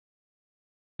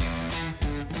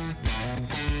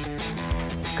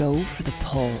Go for the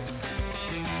pulls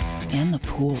and the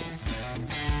pools.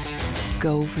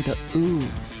 Go for the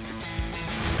oohs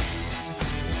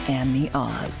and the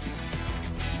ahs.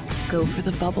 Go for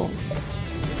the bubbles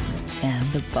and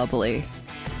the bubbly.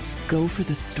 Go for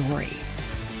the story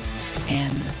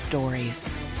and the stories.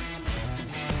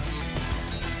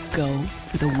 Go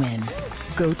for the win.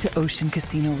 Go to Ocean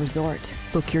Casino Resort.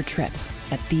 Book your trip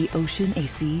at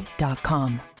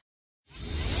theoceanac.com.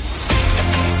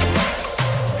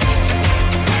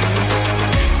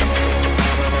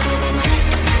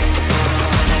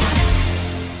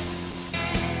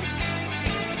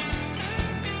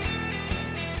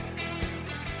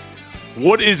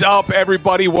 What is up,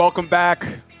 everybody? Welcome back.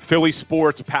 Philly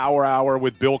Sports Power Hour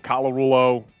with Bill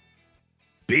Colarulo.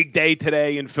 Big day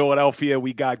today in Philadelphia.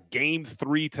 We got Game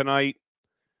 3 tonight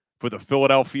for the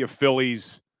Philadelphia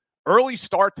Phillies. Early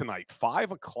start tonight,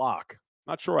 5 o'clock.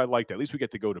 Not sure I like that. At least we get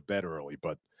to go to bed early.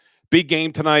 But big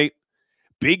game tonight.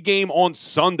 Big game on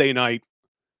Sunday night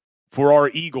for our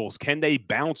Eagles. Can they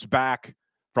bounce back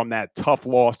from that tough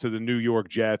loss to the New York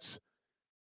Jets?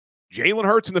 Jalen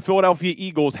Hurts and the Philadelphia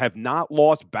Eagles have not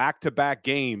lost back-to-back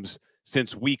games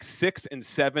since week 6 and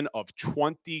 7 of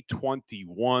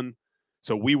 2021.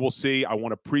 So we will see. I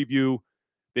want to preview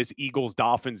this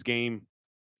Eagles-Dolphins game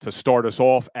to start us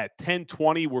off. At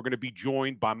 10:20, we're going to be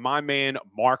joined by my man,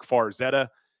 Mark Farzetta.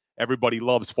 Everybody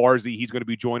loves Farzy. He's going to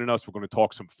be joining us. We're going to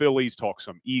talk some Phillies, talk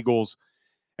some Eagles,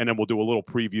 and then we'll do a little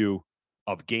preview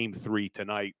of Game 3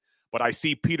 tonight. But I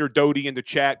see Peter Doty in the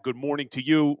chat. Good morning to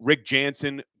you. Rick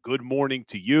Jansen, good morning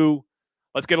to you.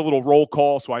 Let's get a little roll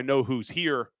call so I know who's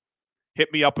here.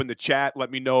 Hit me up in the chat.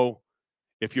 Let me know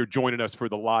if you're joining us for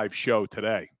the live show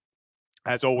today.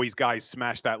 As always, guys,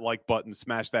 smash that like button,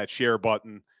 smash that share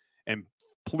button, and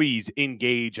please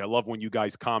engage. I love when you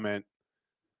guys comment,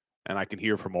 and I can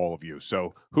hear from all of you.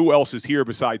 So who else is here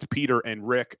besides Peter and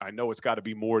Rick? I know it's got to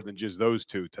be more than just those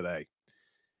two today.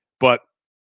 But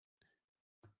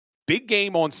big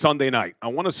game on Sunday night. I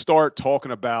want to start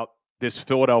talking about this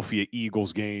Philadelphia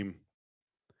Eagles game.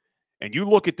 And you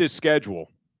look at this schedule.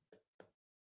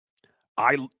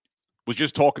 I was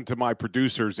just talking to my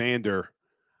producer, Xander,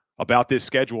 about this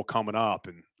schedule coming up.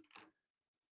 And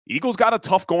Eagles got a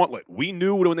tough gauntlet. We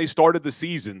knew when they started the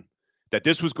season that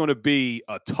this was going to be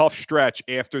a tough stretch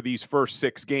after these first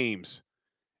 6 games.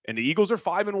 And the Eagles are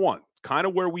 5-1, kind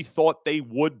of where we thought they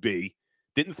would be.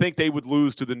 Didn't think they would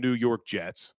lose to the New York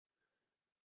Jets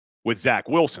with Zach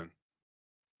Wilson.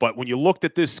 But when you looked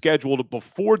at this schedule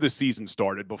before the season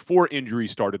started, before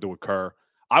injuries started to occur,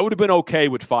 I would have been okay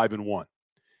with 5-1.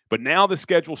 But now the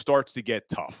schedule starts to get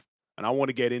tough. And I want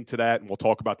to get into that, and we'll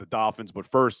talk about the Dolphins. But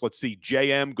first, let's see.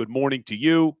 JM, good morning to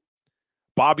you.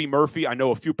 Bobby Murphy, I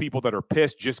know a few people that are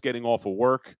pissed just getting off of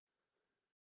work.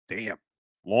 Damn,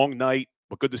 long night,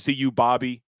 but good to see you,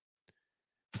 Bobby.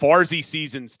 Farzy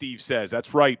season, Steve says.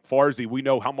 That's right, Farzy. We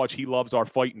know how much he loves our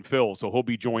Fightin' Phil, so he'll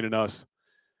be joining us.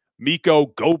 Miko,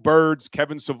 go Birds.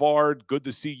 Kevin Savard, good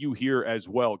to see you here as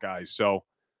well, guys. So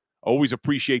always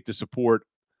appreciate the support.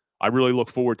 I really look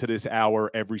forward to this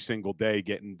hour every single day,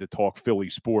 getting to talk Philly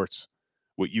sports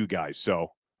with you guys.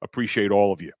 So appreciate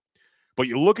all of you. But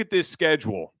you look at this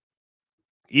schedule.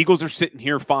 Eagles are sitting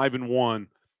here 5-1,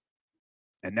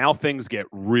 and now things get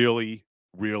really,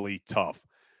 really tough.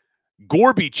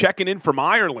 Gorby checking in from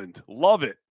Ireland. Love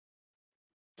it.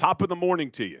 Top of the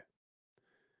morning to you.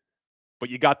 But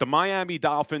you got the Miami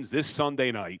Dolphins this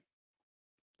Sunday night.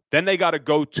 Then they got to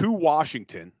go to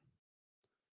Washington.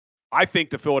 I think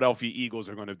the Philadelphia Eagles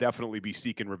are going to definitely be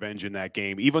seeking revenge in that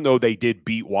game, even though they did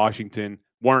beat Washington,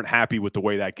 weren't happy with the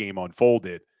way that game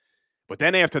unfolded. But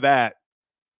then after that,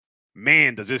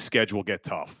 man, does this schedule get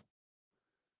tough.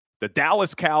 The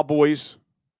Dallas Cowboys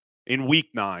in Week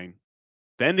 9.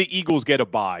 Then the Eagles get a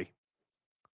bye.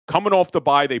 Coming off the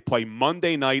bye, they play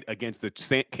Monday night against the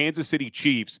Kansas City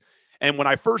Chiefs. And when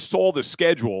I first saw the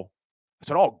schedule, I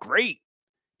said, oh, great.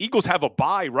 Eagles have a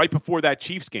bye right before that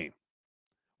Chiefs game.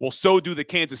 Well, so do the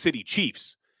Kansas City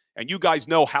Chiefs. And you guys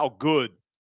know how good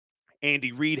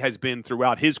Andy Reid has been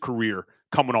throughout his career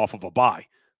coming off of a bye.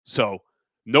 So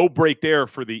no break there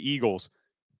for the Eagles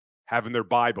having their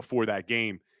bye before that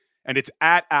game. And it's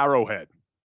at Arrowhead.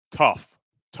 Tough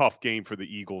game for the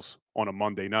Eagles on a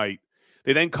Monday night.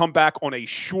 They then come back on a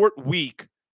short week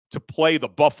to play the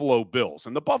Buffalo Bills.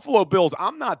 And the Buffalo Bills,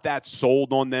 I'm not that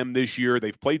sold on them this year.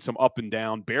 They've played some up and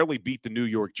down, barely beat the New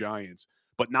York Giants,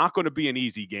 but not going to be an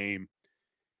easy game.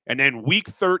 And then Week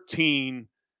 13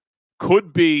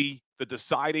 could be the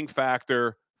deciding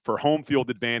factor for home field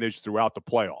advantage throughout the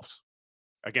playoffs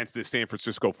against this San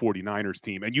Francisco 49ers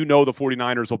team. And you know the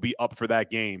 49ers will be up for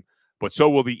that game, but so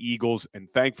will the Eagles. And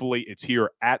thankfully, it's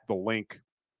here at the link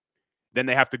Then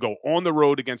they have to go on the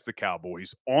road against the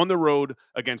Cowboys, on the road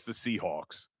against the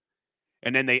Seahawks.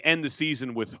 And then they end the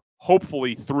season with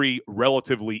hopefully 3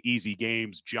 relatively easy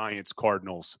games, Giants,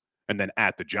 Cardinals, and then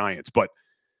at the Giants. But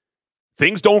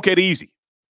things don't get easy.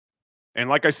 And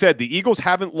like I said, the Eagles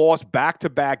haven't lost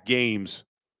back-to-back games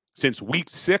since week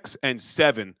 6 and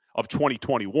 7 of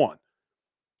 2021.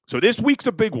 So this week's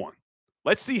a big one.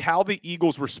 Let's see how the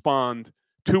Eagles respond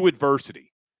to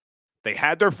adversity. They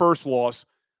had their first loss.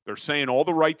 They're saying all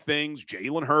the right things.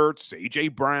 Jalen Hurts, A.J.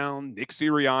 Brown, Nick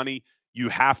Sirianni. You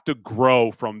have to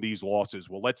grow from these losses.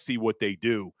 Well, let's see what they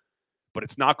do. But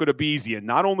it's not going to be easy, and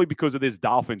not only because of this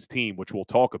Dolphins team, which we'll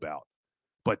talk about,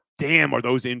 but damn, are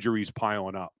those injuries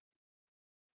piling up.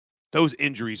 Those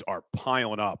injuries are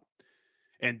piling up.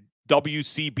 And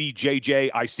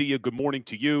WCBJJ, I see you. Good morning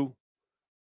to you.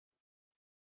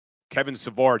 Kevin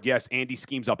Savard, yes, Andy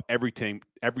schemes up every time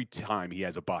he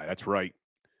has a bye. That's right.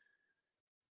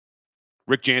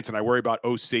 Rick Jansen, I worry about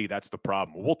OC. That's the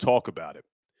problem. We'll talk about it.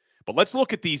 But let's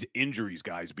look at these injuries,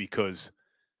 guys, because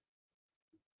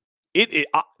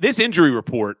this injury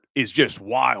report is just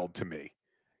wild to me.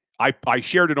 I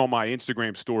shared it on my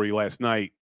Instagram story last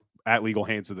night at Legal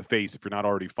Hands to the Face. If you're not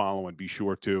already following, be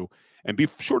sure to. And be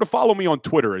sure to follow me on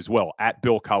Twitter as well, at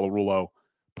Bill Colarulo,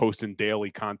 posting daily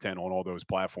content on all those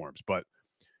platforms. But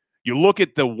you look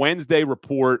at the Wednesday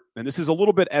report, and this is a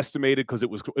little bit estimated because it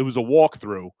was a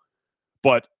walkthrough,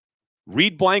 but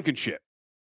Reed Blankenship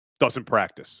doesn't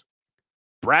practice.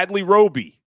 Bradley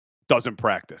Roby doesn't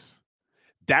practice.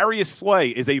 Darius Slay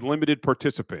is a limited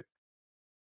participant.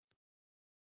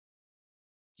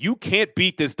 You can't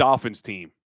beat this Dolphins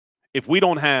team if we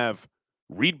don't have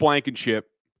Reed Blankenship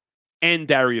and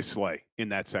Darius Slay in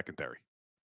that secondary.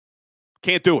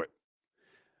 Can't do it.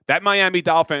 That Miami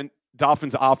Dolphins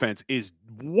offense is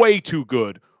way too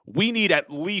good. We need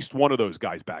at least one of those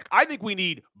guys back. I think we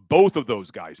need both of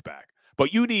those guys back.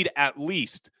 But you need at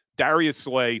least Darius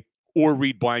Slay or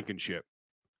Reed Blankenship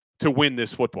to win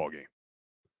this football game.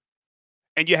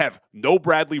 And you have no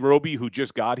Bradley Roby, who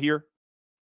just got here.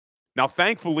 Now,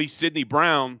 thankfully, Sidney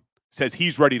Brown says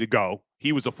he's ready to go.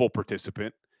 He was a full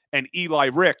participant. And Eli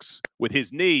Ricks, with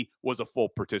his knee, was a full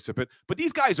participant. But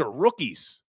these guys are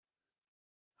rookies.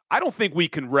 I don't think we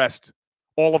can rest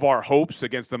all of our hopes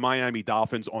against the Miami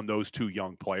Dolphins on those 2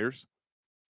 young players.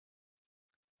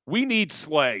 We need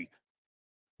Slay.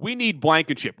 We need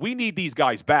Blankenship. We need these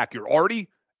guys back. You're already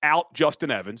out Justin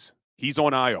Evans. He's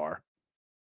on IR.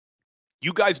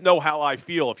 You guys know how I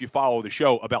feel if you follow the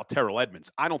show about Terrell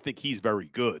Edmonds. I don't think he's very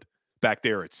good back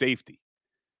there at safety.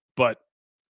 But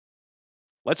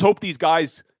let's hope these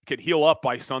guys can heal up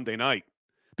by Sunday night,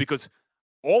 because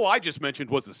all I just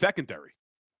mentioned was the secondary.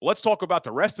 Let's talk about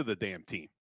the rest of the damn team.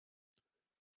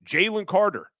 Jalen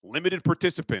Carter, limited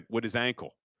participant with his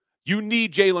ankle. You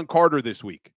need Jalen Carter this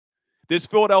week. This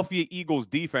Philadelphia Eagles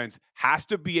defense has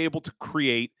to be able to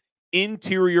create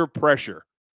interior pressure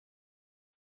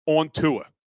on Tua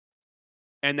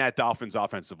and that Dolphins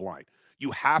offensive line.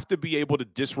 You have to be able to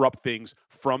disrupt things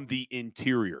from the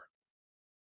interior.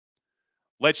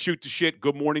 Let's shoot the shit.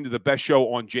 Good morning to the best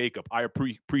show on JAKIB. I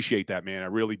appreciate that, man. I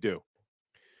really do.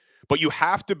 But you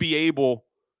have to be able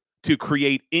to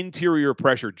create interior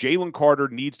pressure. Jalen Carter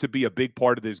needs to be a big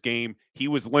part of this game. He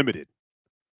was limited.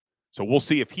 So we'll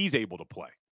see if he's able to play.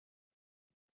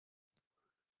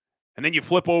 And then you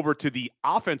flip over to the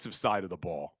offensive side of the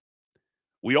ball.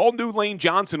 We all knew Lane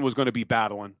Johnson was going to be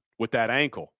battling with that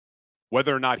ankle,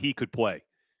 whether or not he could play.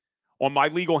 On my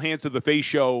Legal Hands to the Face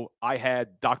show, I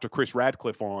had Dr. Chris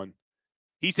Radcliffe on.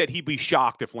 He said he'd be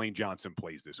shocked if Lane Johnson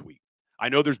plays this week. I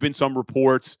know there's been some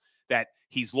reports that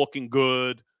he's looking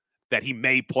good, that he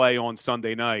may play on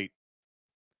Sunday night.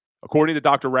 According to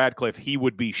Dr. Radcliffe, he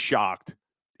would be shocked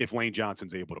if Lane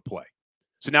Johnson's able to play.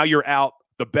 So now you're out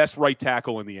the best right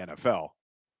tackle in the NFL.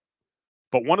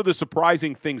 But one of the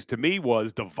surprising things to me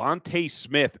was Devontae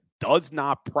Smith does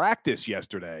not practice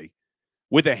yesterday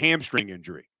with a hamstring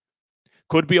injury.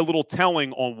 Could be a little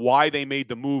telling on why they made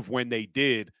the move when they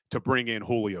did to bring in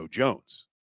Julio Jones.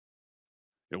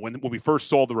 And when we first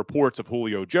saw the reports of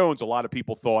Julio Jones, a lot of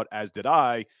people thought, as did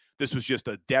I, this was just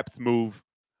a depth move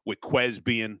with Quez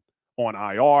being on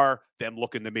IR, them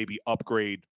looking to maybe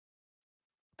upgrade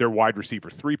their wide receiver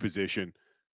 3 position.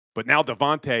 But now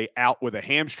Devontae out with a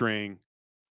hamstring.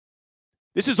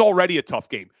 This is already a tough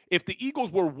game. If the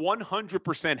Eagles were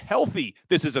 100% healthy,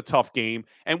 this is a tough game.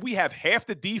 And we have half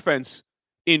the defense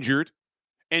injured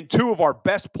and 2 of our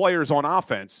best players on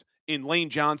offense in Lane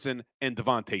Johnson and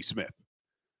Devontae Smith.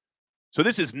 So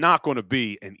this is not going to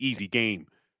be an easy game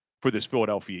for this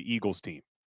Philadelphia Eagles team.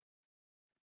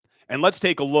 And let's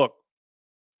take a look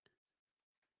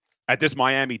at this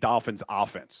Miami Dolphins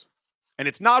offense. And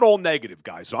it's not all negative,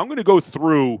 guys. So I'm going to go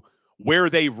through where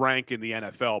they rank in the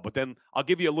NFL, but then I'll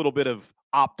give you a little bit of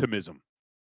optimism.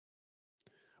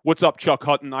 What's up, Chuck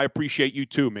Hutton? I appreciate you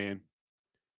too, man.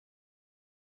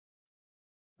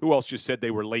 Who else just said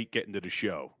they were late getting to the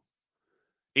show?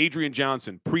 Adrian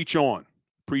Johnson, preach on.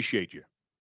 Appreciate you.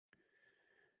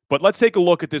 But let's take a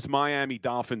look at this Miami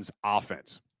Dolphins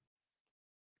offense.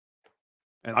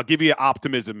 And I'll give you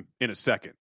optimism in a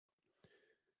second.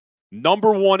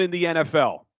 Number one in the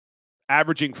NFL,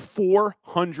 averaging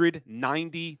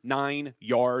 499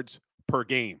 yards per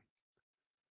game.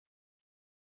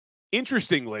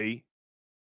 Interestingly,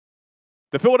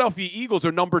 the Philadelphia Eagles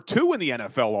are number two in the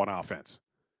NFL on offense,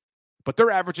 but they're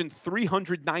averaging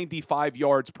 395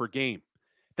 yards per game.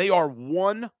 They are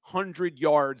 100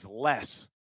 yards less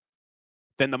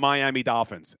than the Miami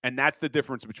Dolphins, and that's the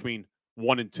difference between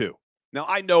 1 and 2. Now,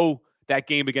 I know that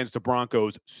game against the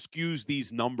Broncos skews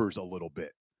these numbers a little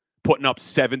bit, putting up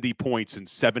 70 points and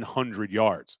 700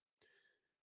 yards.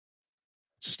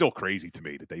 It's still crazy to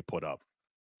me that they put up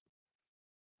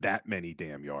that many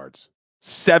damn yards.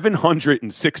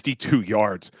 762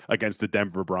 yards against the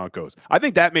Denver Broncos. I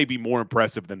think that may be more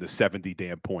impressive than the 70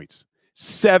 damn points.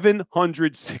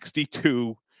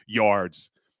 762 yards.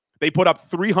 They put up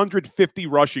 350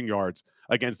 rushing yards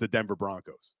against the Denver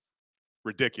Broncos.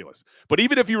 Ridiculous. But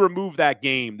even if you remove that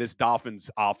game, this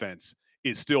Dolphins offense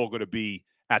is still going to be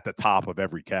at the top of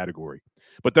every category.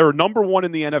 But they're number one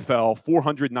in the NFL,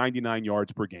 499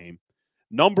 yards per game.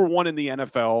 Number one in the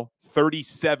NFL,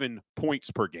 37 points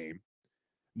per game.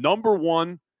 Number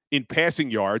one in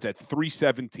passing yards at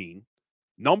 317.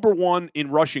 Number one in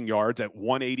rushing yards at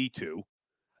 182.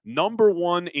 Number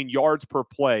one in yards per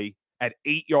play at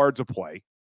 8 yards a play.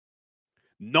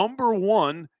 Number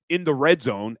one in the red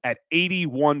zone at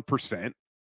 81%.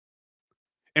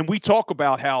 And we talk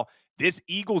about how this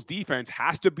Eagles defense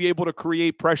has to be able to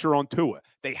create pressure on Tua.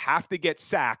 They have to get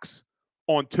sacks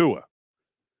on Tua.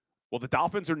 Well, the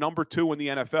Dolphins are number two in the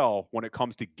NFL when it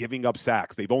comes to giving up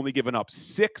sacks. They've only given up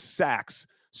 6 sacks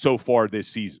so far this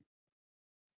season.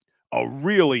 A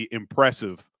really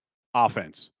impressive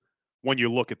offense when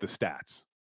you look at the stats.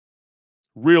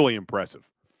 Really impressive.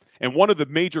 And one of the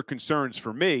major concerns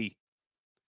for me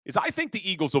is I think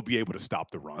the Eagles will be able to stop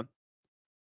the run.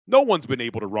 No one's been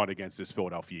able to run against this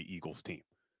Philadelphia Eagles team.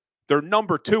 They're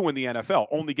number two in the NFL,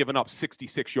 only giving up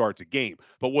 66 yards a game.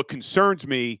 But what concerns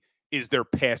me is their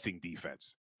passing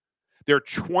defense. They're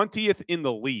 20th in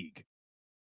the league,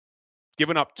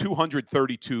 giving up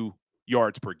 232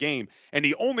 yards per game. And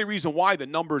the only reason why the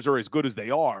numbers are as good as they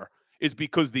are is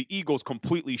because the Eagles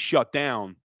completely shut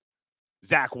down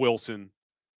Zach Wilson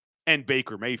and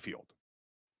Baker Mayfield.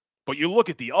 But you look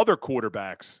at the other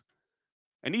quarterbacks,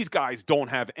 and these guys don't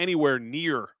have anywhere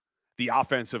near the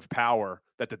offensive power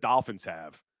that the Dolphins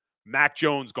have. Mac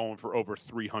Jones going for over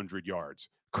 300 yards.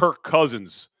 Kirk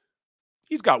Cousins,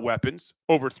 he's got weapons,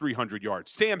 over 300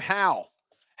 yards. Sam Howell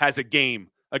has a game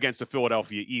against the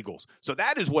Philadelphia Eagles. So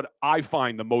that is what I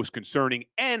find the most concerning,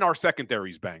 and our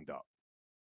secondary's banged up.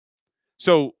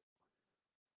 So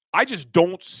I just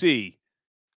don't see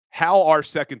how our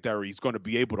secondary is going to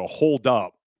be able to hold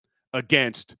up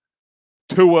against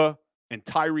Tua and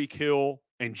Tyreek Hill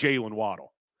and Jalen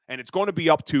Waddle. And it's going to be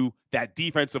up to that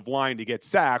defensive line to get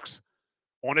sacks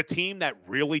on a team that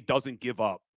really doesn't give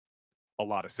up a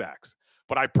lot of sacks.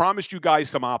 But I promised you guys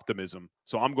some optimism,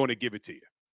 so I'm going to give it to you.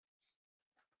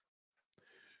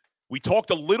 We talked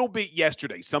a little bit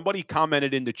yesterday. Somebody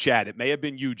commented in the chat, it may have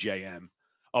been you, JM,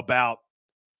 about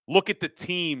look at the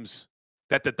teams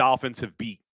that the Dolphins have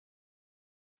beat.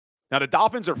 Now, the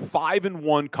Dolphins are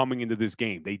 5-1 coming into this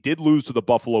game. They did lose to the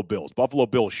Buffalo Bills. Buffalo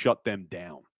Bills shut them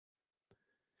down.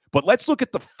 But let's look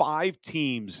at the 5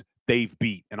 teams they've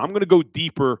beat. And I'm going to go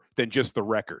deeper than just the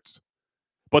records.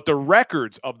 But the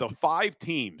records of the 5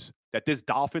 teams that this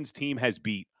Dolphins team has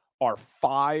beat are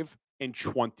 5-24.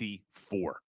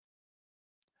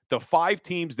 The 5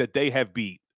 teams that they have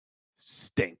beat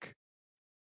stink.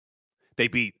 They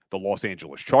beat the Los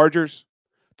Angeles Chargers,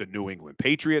 the New England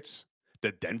Patriots,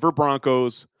 the Denver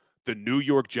Broncos, the New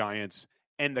York Giants,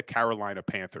 and the Carolina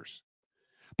Panthers.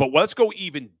 But let's go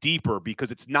even deeper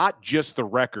because it's not just the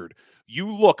record.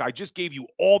 You look, I just gave you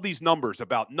all these numbers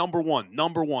about number one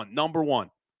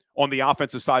on the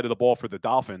offensive side of the ball for the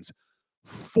Dolphins.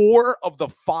 4 of the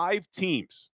 5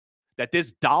 teams that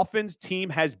this Dolphins team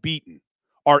has beaten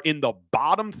are in the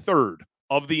bottom third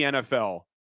of the NFL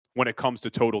when it comes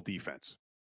to total defense.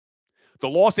 The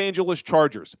Los Angeles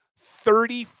Chargers,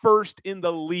 31st in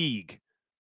the league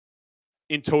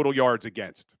in total yards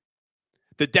against.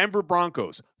 The Denver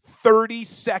Broncos,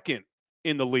 32nd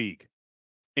in the league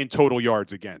in total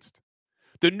yards against.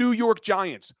 The New York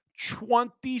Giants,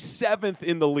 27th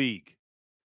in the league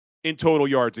in total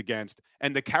yards against.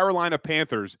 And the Carolina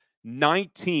Panthers,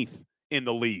 19th in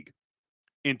the league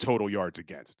in total yards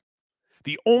against.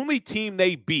 The only team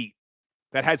they beat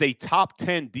that has a top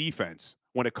 10 defense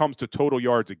when it comes to total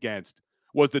yards against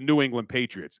was the New England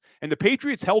Patriots. And the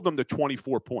Patriots held them to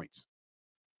 24 points.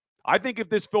 I think if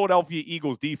this Philadelphia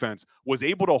Eagles defense was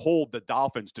able to hold the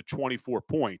Dolphins to 24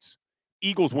 points,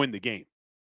 Eagles win the game.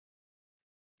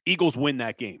 Eagles win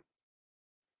that game.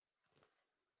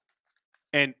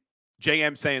 And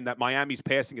JM saying that Miami's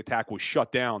passing attack was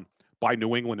shut down by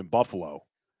New England and Buffalo.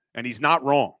 And he's not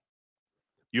wrong.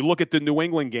 You look at the New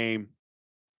England game,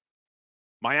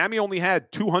 Miami only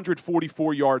had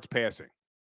 244 yards passing.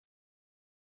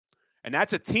 And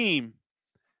that's a team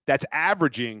that's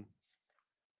averaging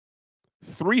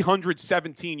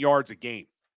 317 yards a game.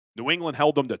 New England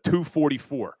held them to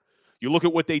 244. You look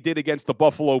at what they did against the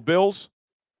Buffalo Bills,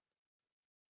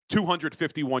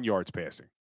 251 yards passing.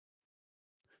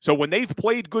 So when they've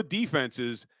played good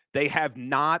defenses, they have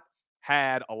not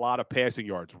had a lot of passing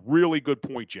yards. Really good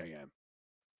point, JM.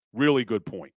 Really good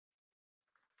point.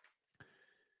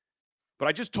 But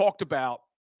I just talked about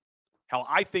how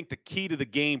I think the key to the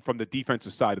game from the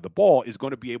defensive side of the ball is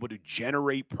going to be able to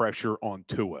generate pressure on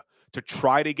Tua, to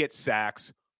try to get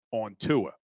sacks on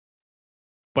Tua.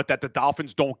 But that the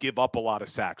Dolphins don't give up a lot of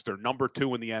sacks. They're number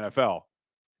 2 in the NFL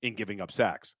in giving up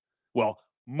sacks. Well,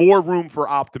 more room for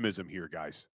optimism here,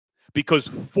 guys, because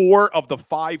 4 of the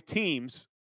 5 teams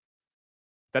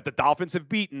that the Dolphins have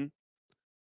beaten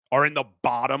are in the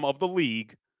bottom of the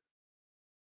league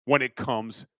when it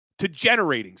comes to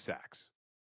generating sacks.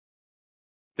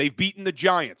 They've beaten the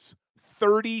Giants,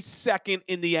 32nd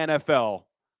in the NFL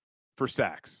for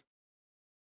sacks.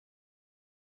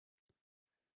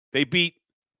 They beat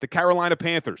the Carolina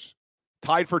Panthers,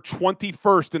 tied for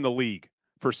 21st in the league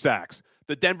for sacks.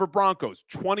 The Denver Broncos,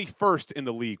 21st in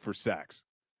the league for sacks.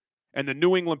 And the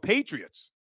New England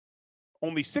Patriots,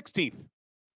 only 16th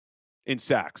in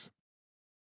sacks.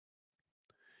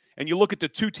 And you look at the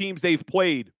 2 teams they've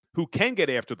played who can get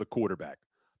after the quarterback,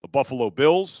 the Buffalo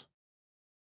Bills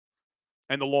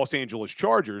and the Los Angeles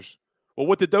Chargers. Well,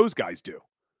 what did those guys do?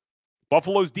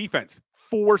 Buffalo's defense,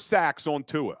 4 sacks on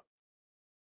Tua.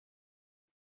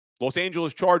 Los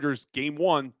Angeles Chargers, game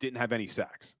 1, didn't have any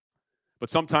sacks. But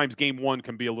sometimes game 1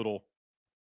 can be a little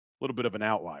bit of an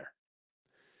outlier.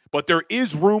 But there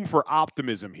is room for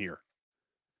optimism here.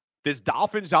 This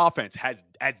Dolphins offense has,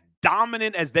 as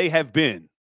dominant as they have been,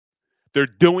 they're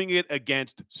doing it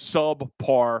against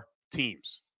subpar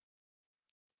teams.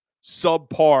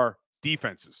 Subpar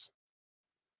defenses.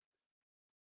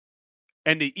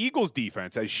 And the Eagles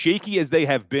defense, as shaky as they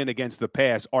have been against the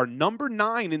pass, are number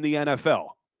 9 in the NFL,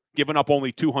 giving up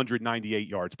only 298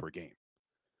 yards per game.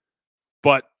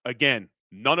 But again,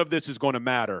 none of this is going to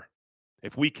matter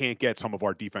if we can't get some of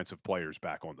our defensive players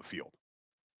back on the field.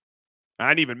 And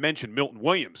I didn't even mention Milton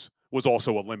Williams was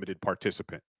also a limited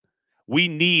participant. We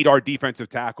need our defensive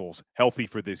tackles healthy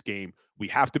for this game. We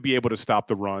have to be able to stop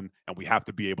the run, and we have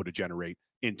to be able to generate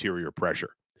interior pressure.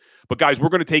 But, guys, we're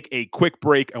going to take a quick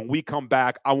break, and we come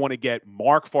back. I want to get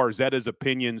Mark Farzetta's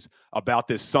opinions about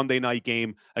this Sunday night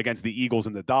game against the Eagles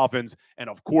and the Dolphins. And,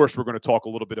 of course, we're going to talk a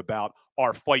little bit about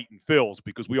our fighting Phils,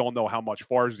 because we all know how much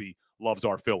Farzy loves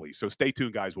our Phillies. So stay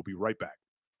tuned, guys. We'll be right back.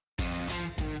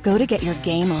 Go to get your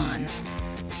game on.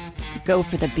 Go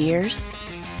for the beers.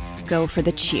 Go for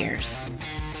the cheers.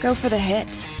 Go for the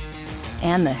hit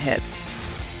and the hits.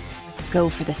 Go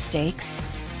for the stakes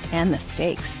and the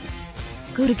stakes.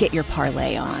 Go to get your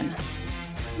parlay on.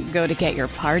 Go to get your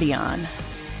party on.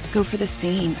 Go for the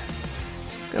scene.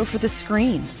 Go for the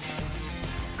screens.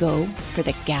 Go for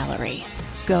the gallery.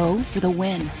 Go for the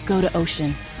win. Go to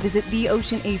Ocean. Visit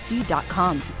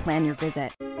theoceanac.com to plan your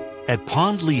visit. At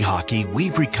Pond Lehocky,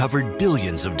 we've recovered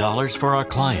billions of dollars for our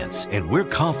clients, and we're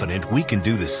confident we can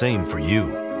do the same for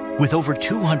you. With over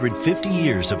 250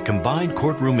 years of combined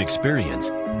courtroom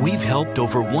experience, we've helped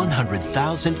over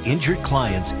 100,000 injured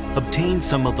clients obtain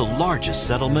some of the largest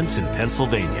settlements in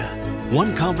Pennsylvania.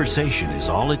 One conversation is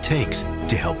all it takes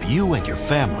to help you and your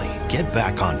family get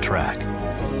back on track.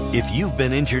 If you've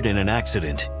been injured in an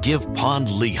accident, give Pond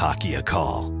Lehocky a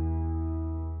call.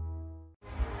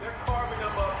 They're carving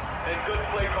them up and good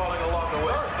play calling along the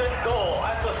way. First and goal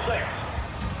at the 6.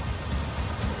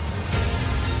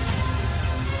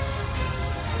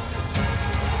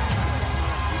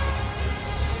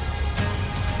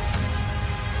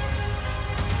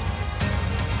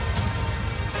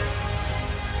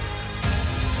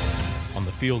 On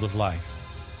the field of life,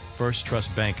 First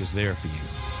Trust Bank is there for you.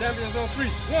 Champions on 3.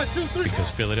 1, 2, 3.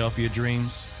 Because Philadelphia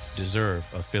dreams deserve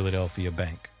a Philadelphia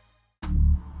bank.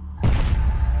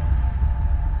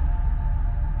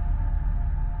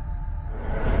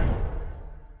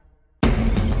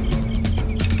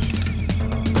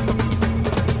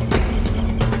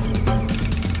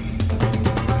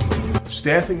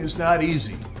 Staffing is not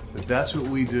easy, but that's what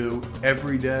we do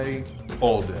every day,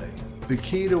 all day. The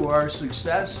key to our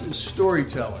success is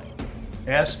storytelling,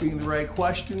 asking the right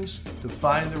questions to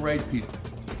find the right people.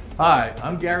 Hi,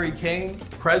 I'm Gary Kane,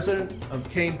 president of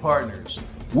Kane Partners.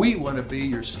 We want to be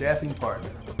your staffing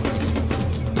partner.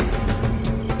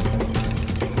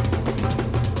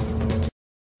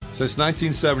 Since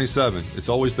 1977, it's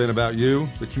always been about you,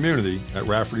 the community, at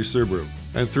Rafferty Subaru.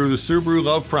 And through the Subaru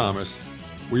Love Promise,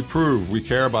 we prove we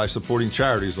care by supporting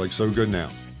charities like So Good Now.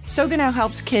 So Good Now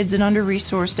helps kids in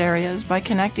under-resourced areas by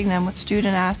connecting them with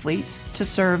student athletes to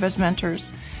serve as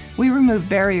mentors. We remove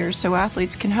barriers so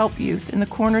athletes can help youth in the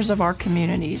corners of our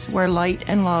communities where light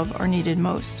and love are needed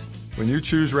most. When you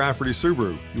choose Rafferty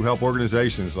Subaru, you help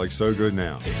organizations like So Good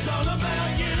Now. It's all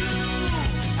about you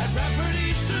at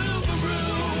Rafferty Subaru.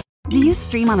 Do you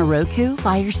stream on a Roku,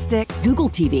 Fire Stick, Google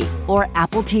TV, or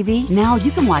Apple TV? Now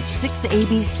you can watch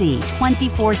 6ABC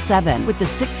 24/7 with the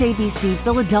 6ABC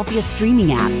Philadelphia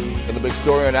streaming app. And the big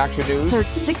story on Action News? Search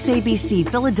 6ABC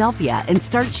Philadelphia and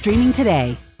start streaming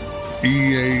today.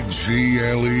 EAGLES.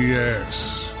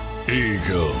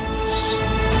 Eagles.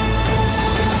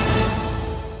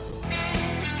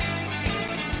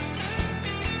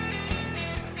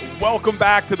 Welcome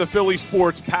back to the Philly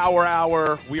Sports Power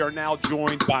Hour. We are now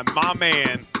joined by my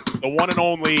man, the one and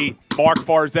only Mark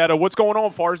Farzetta. What's going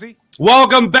on, Farzy?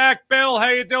 Welcome back, Bill. How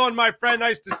you doing, my friend?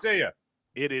 Nice to see you.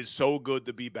 It is so good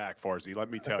to be back, Farzy.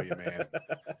 Let me tell you, man.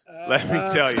 Let me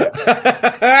tell you.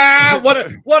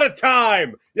 What a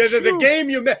time! Yeah,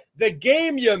 the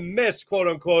game you missed, quote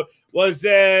unquote, was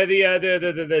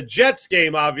the Jets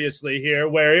game, obviously here,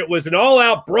 where it was an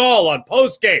all-out brawl on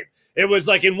post game. It was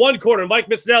like in one corner, Mike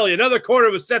Missinelli. Another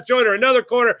corner was Seth Joyner. Another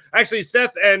corner, actually,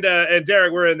 Seth and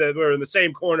Derek were in the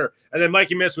same corner, and then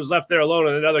Mikey Miss was left there alone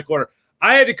in another corner.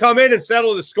 I had to come in and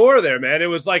settle the score there, man. It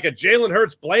was like a Jalen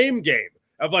Hurts blame game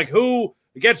of like who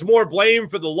gets more blame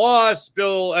for the loss.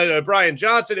 Bill Brian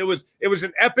Johnson. It was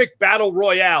an epic battle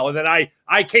royale, and then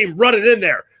I came running in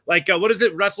there like what is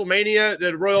it? WrestleMania,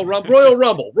 the Royal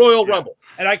Rumble,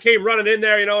 and I came running in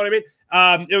there. You know what I mean?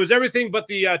 It was everything but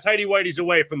the tighty whities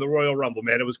away from the Royal Rumble,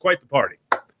 man. It was quite the party.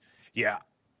 Yeah.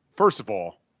 First of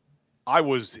all, I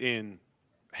was in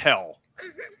hell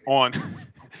on.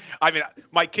 I mean,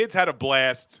 my kids had a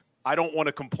blast. I don't want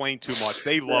to complain too much.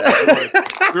 They loved it.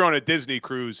 We were on a Disney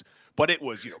cruise, but it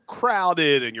was,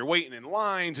 crowded, and you're waiting in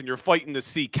lines, and you're fighting to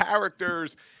see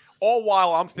characters. All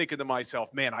while I'm thinking to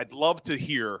myself, man, I'd love to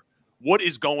hear what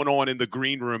is going on in the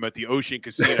green room at the Ocean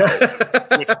Casino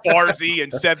with Farzy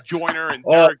and Seth Joyner and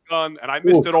Derek Gunn, and I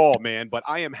missed it all, man. But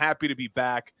I am happy to be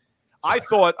back. I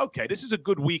thought, okay, this is a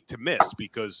good week to miss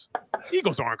because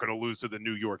Eagles aren't going to lose to the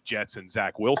New York Jets and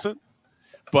Zach Wilson.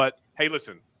 But hey,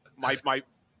 listen,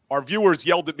 our viewers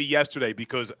yelled at me yesterday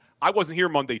because I wasn't here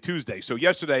Monday, Tuesday. So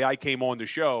yesterday I came on the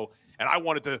show and I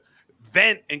wanted to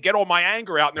vent and get all my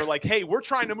anger out. And they're like, hey, we're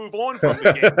trying to move on from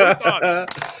the game. We're done.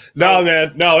 No,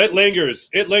 man. No, it lingers.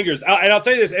 It lingers. And I'll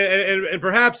tell you this, and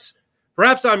perhaps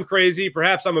I'm crazy.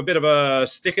 Perhaps I'm a bit of a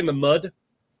stick in the mud.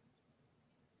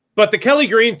 But the Kelly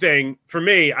Green thing, for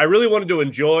me, I really wanted to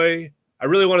enjoy. I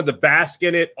really wanted to bask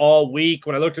in it all week.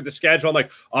 When I looked at the schedule, I'm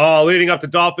like, oh, leading up to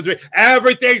Dolphins week,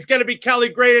 everything's going to be Kelly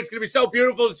Green. It's going to be so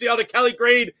beautiful to see all the Kelly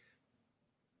Green.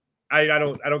 I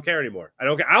don't care anymore. I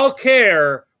don't care. I'll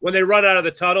care when they run out of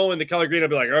the tunnel in the Kelly Green. I'll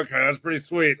be like, okay, that's pretty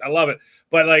sweet. I love it.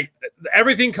 But like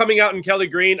everything coming out in Kelly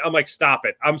Green, I'm like, stop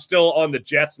it. I'm still on the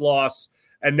Jets loss.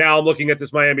 And now I'm looking at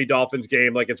this Miami Dolphins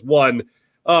game like it's one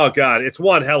hell of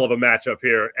a matchup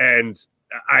here. And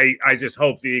I just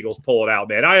hope the Eagles pull it out,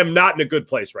 man. I am not in a good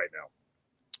place right now.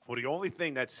 Well, the only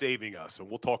thing that's saving us, and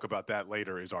we'll talk about that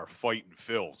later, is our fight and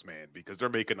Phils, man, because they're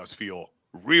making us feel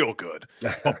real good.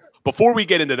 But before we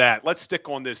get into that, let's stick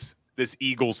on this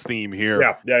Eagles theme here.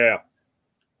 Yeah.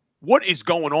 What is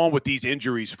going on with these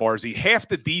injuries, Farzy? Half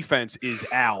the defense is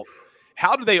out.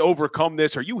 How do they overcome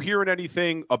this? Are you hearing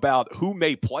anything about who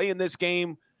may play in this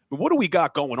game? What do we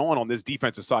got going on this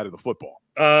defensive side of the football?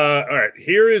 All right.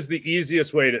 Here is the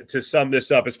easiest way to sum this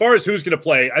up. As far as who's going to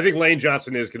play, I think Lane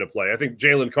Johnson is going to play. I think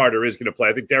Jalen Carter is going to play.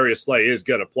 I think Darius Slay is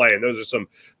going to play. And those are some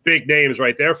big names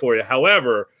right there for you.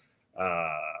 However,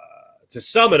 to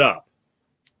sum it up,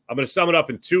 I'm going to sum it up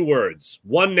in 2 words.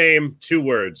 One name, 2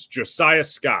 words, Josiah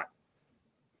Scott.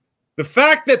 The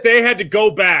fact that they had to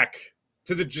go back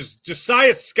to the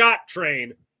Josiah Scott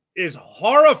train is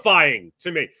horrifying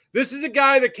to me. This is a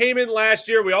guy that came in last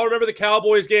year. We all remember the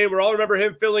Cowboys game. We all remember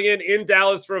him filling in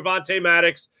Dallas for Avonte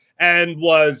Maddox and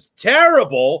was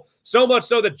terrible, so much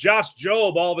so that Josh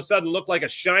Jobe all of a sudden looked like a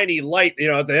shiny light,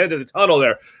 at the end of the tunnel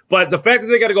there. But the fact that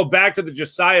they got to go back to the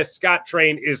Josiah Scott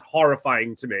train is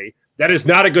horrifying to me. That is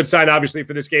not a good sign, obviously,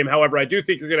 for this game. However, I do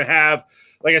think you're going to have,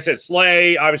 like I said,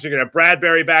 Slay. Obviously, you're going to have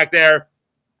Bradbury back there.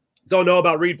 Don't know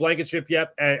about Reed Blankenship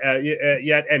yet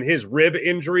and his rib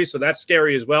injury, so that's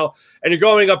scary as well. And you're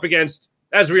going up against,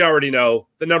 as we already know,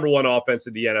 the number one offense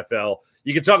in the NFL.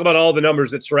 You can talk about all the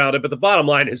numbers that surround it, but the bottom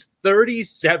line is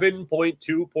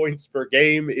 37.2 points per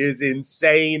game is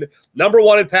insane. Number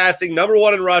one in passing, number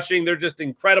one in rushing. They're just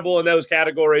incredible in those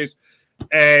categories.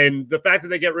 And the fact that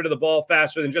they get rid of the ball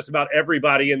faster than just about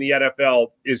everybody in the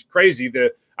NFL is crazy.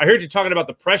 I heard you talking about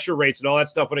the pressure rates and all that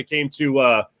stuff when it came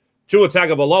to Tua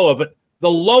Tagovailoa, but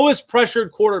the lowest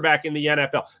pressured quarterback in the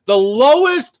NFL. The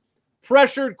lowest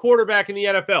pressured quarterback in the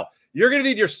NFL. You're going to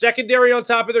need your secondary on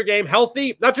top of their game,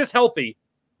 healthy, not just healthy,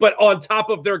 but on top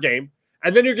of their game.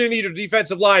 And then you're going to need your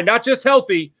defensive line, not just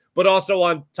healthy, but also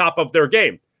on top of their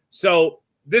game. So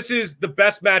this is the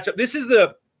best matchup. This is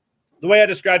the way I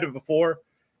described it before.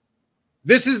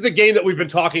 This is the game that we've been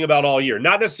talking about all year.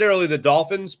 Not necessarily the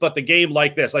Dolphins, but the game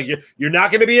like this. Like you're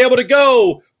not going to be able to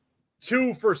go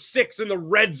 2 for 6 in the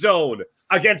red zone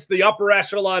against the upper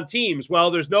echelon teams.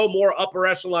 Well, there's no more upper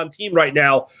echelon team right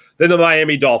now than the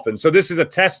Miami Dolphins. So this is a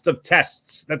test of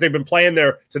tests that they've been playing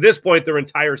there to this point their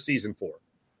entire season for.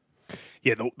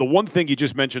 Yeah, the one thing you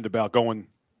just mentioned about going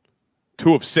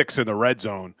 2 of 6 in the red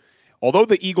zone, although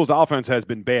the Eagles' offense has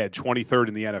been bad, 23rd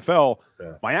in the NFL,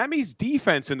 Miami's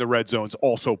defense in the red zone is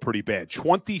also pretty bad,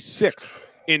 26th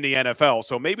in the NFL.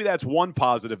 So maybe that's one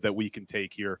positive that we can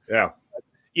take here.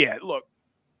 Yeah, look,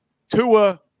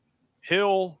 Tua,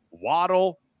 Hill,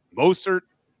 Waddle, Mostert.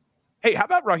 Hey, how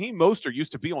about Raheem Mostert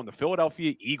used to be on the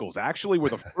Philadelphia Eagles? Actually, were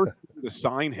the first to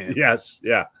sign him. Yes,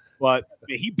 yeah. But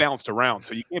he bounced around,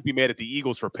 so you can't be mad at the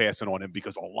Eagles for passing on him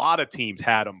because a lot of teams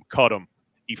had him, cut him.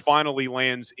 He finally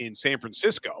lands in San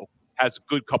Francisco, has a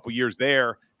good couple years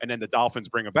there, and then the Dolphins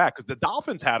bring him back because the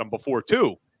Dolphins had him before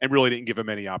too and really didn't give him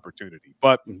any opportunity.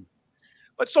 But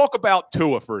let's talk about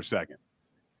Tua for a second.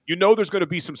 You know there's going to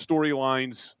be some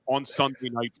storylines on Sunday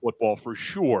Night Football for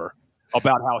sure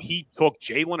about how he took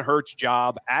Jalen Hurts'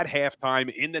 job at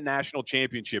halftime in the national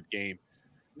championship game.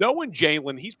 Knowing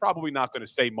Jalen, he's probably not going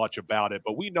to say much about it,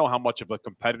 but we know how much of a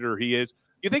competitor he is.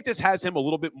 You think this has him a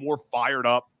little bit more fired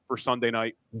up for Sunday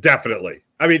night? Definitely.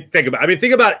 Think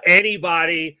about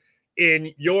anybody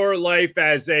in your life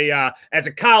as a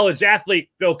college athlete,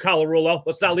 Bill Colarulo.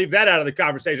 Let's not leave that out of the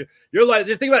conversation.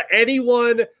 Just think about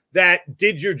anyone that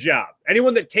did your job.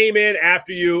 Anyone that came in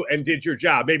after you and did your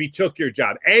job, maybe took your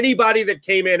job. Anybody that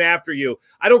came in after you.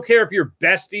 I don't care if you're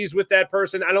besties with that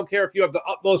person. I don't care if you have the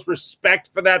utmost respect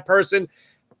for that person.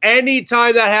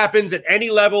 Anytime that happens at any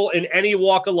level in any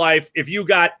walk of life, if you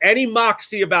got any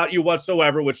moxie about you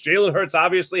whatsoever, which Jalen Hurts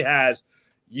obviously has,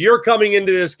 you're coming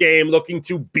into this game looking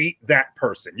to beat that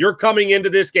person. You're coming into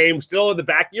this game still in the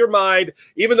back of your mind,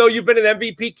 even though you've been an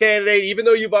MVP candidate, even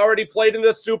though you've already played in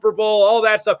a Super Bowl, all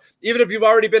that stuff, even if you've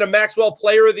already been a Maxwell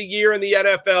Player of the Year in the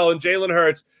NFL and Jalen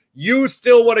Hurts, you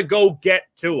still want to go get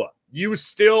Tua. You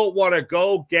still want to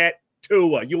go get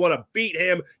Tua. You want to beat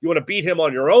him. You want to beat him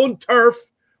on your own turf,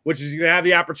 which is going to have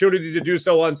the opportunity to do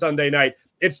so on Sunday night.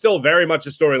 It's still very much a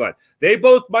storyline. They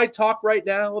both might talk right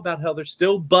now about how they're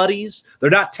still buddies. They're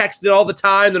not texting all the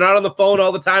time. They're not on the phone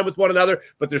all the time with one another,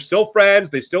 but they're still friends.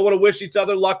 They still want to wish each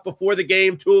other luck before the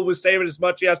game. Tua was saying as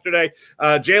much yesterday.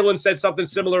 Jalen said something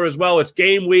similar as well. It's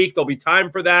game week. There'll be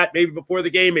time for that, maybe before the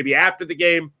game, maybe after the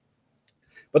game.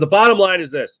 But the bottom line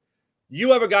is this.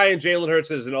 You have a guy in Jalen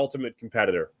Hurts as an ultimate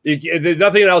competitor.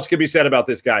 Nothing else can be said about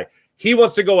this guy. He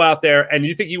wants to go out there, and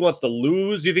you think he wants to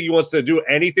lose? You think he wants to do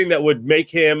anything that would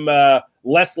make him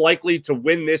less likely to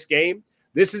win this game?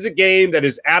 This is a game that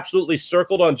is absolutely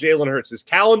circled on Jalen Hurts'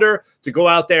 calendar to go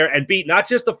out there and beat not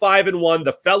just the 5-1,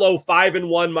 the fellow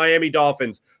 5-1 Miami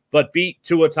Dolphins, but beat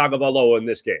Tua Tagovailoa in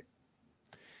this game.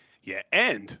 Yeah,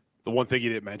 and the one thing you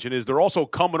didn't mention is they're also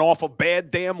coming off a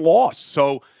bad damn loss.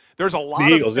 So there's a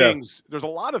lot of things. Yeah. There's a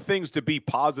lot of things to be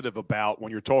positive about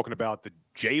when you're talking about the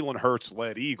Jalen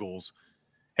Hurts-led Eagles.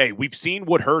 Hey, we've seen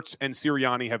what Hurts and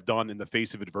Sirianni have done in the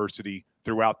face of adversity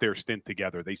throughout their stint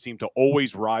together. They seem to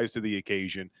always rise to the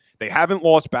occasion. They haven't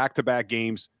lost back-to-back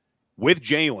games with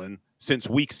Jalen since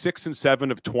week 6 and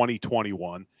 7 of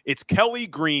 2021. It's Kelly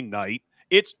Green night.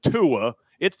 It's Tua.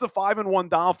 It's the 5-1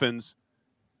 Dolphins.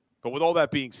 But with all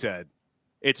that being said,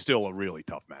 it's still a really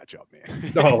tough matchup,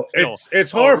 man. No,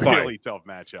 it's horrifying. Really tough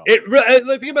matchup.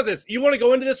 Think about this. You want to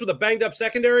go into this with a banged up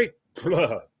secondary?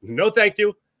 No, thank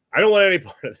you. I don't want any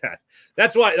part of that.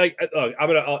 That's why, I'm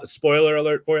going to spoiler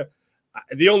alert for you.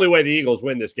 The only way the Eagles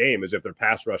win this game is if their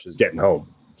pass rush is getting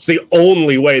home. It's the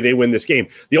only way they win this game.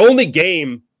 The only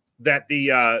game that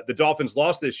the Dolphins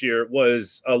lost this year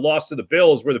was a loss to the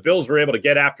Bills, where the Bills were able to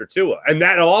get after Tua. And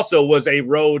that also was a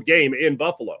road game in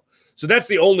Buffalo. So that's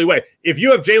the only way. If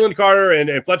you have Jalen Carter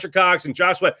and Fletcher Cox and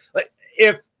Josh Sweat,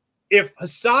 if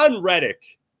Hassan Reddick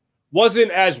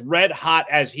wasn't as red hot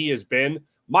as he has been,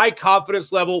 my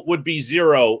confidence level would be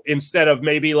 0 instead of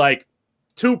maybe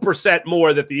 2%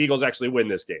 more that the Eagles actually win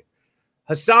this game.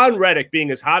 Hassan Reddick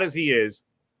being as hot as he is,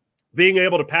 being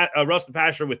able to rush the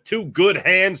passer with 2 good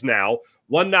hands now,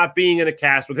 one not being in a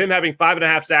cast, with him having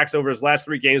 5.5 sacks over his last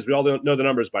 3 games. We all know the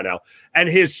numbers by now. And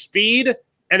his speed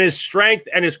and his strength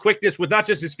and his quickness with not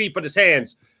just his feet but his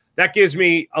hands, that gives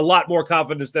me a lot more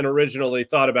confidence than originally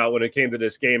thought about when it came to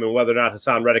this game and whether or not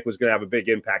Hassan Reddick was going to have a big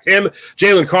impact. Him,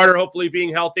 Jalen Carter hopefully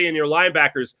being healthy, and your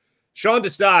linebackers. Sean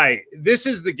Desai, this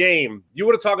is the game. You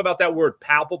want to talk about that word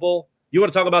palpable? You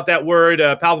want to talk about that word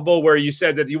palpable, where you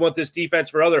said that you want this defense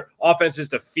for other offenses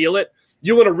to feel it?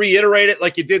 You want to reiterate it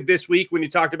like you did this week when you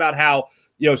talked about how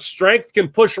strength can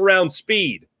push around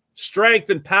speed. Strength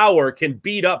and power can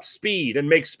beat up speed and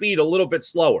make speed a little bit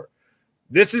slower.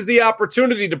 This is the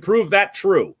opportunity to prove that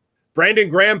true. Brandon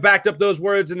Graham backed up those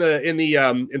words in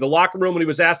the locker room when he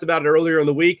was asked about it earlier in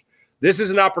the week. This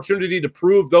is an opportunity to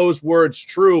prove those words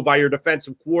true by your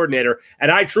defensive coordinator.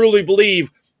 And I truly believe,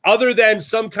 other than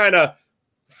some kind of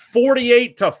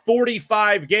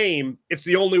 48-45 game, it's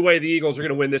the only way the Eagles are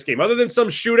going to win this game. Other than some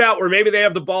shootout where maybe they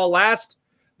have the ball last,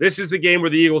 this is the game where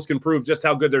the Eagles can prove just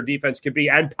how good their defense can be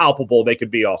and palpable they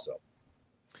could be also.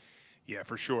 Yeah,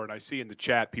 for sure. And I see in the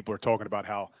chat people are talking about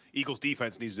how Eagles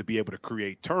defense needs to be able to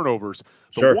create turnovers.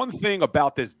 The one thing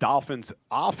about this Dolphins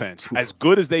offense, as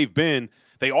good as they've been,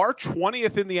 they are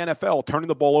 20th in the NFL, turning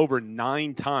the ball over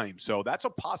 9 times. So that's a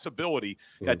possibility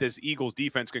that this Eagles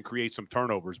defense can create some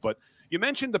turnovers. But you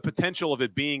mentioned the potential of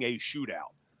it being a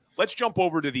shootout. Let's jump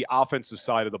over to the offensive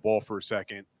side of the ball for a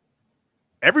second.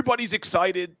 Everybody's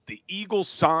excited. The Eagles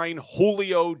sign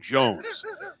Julio Jones.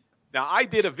 Now, I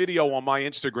did a video on my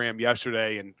Instagram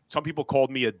yesterday, and some people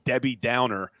called me a Debbie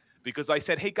Downer because I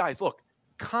said, hey, guys, look,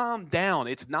 calm down.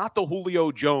 It's not the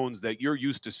Julio Jones that you're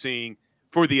used to seeing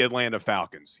for the Atlanta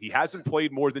Falcons. He hasn't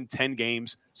played more than 10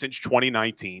 games since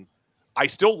 2019. I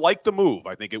still like the move.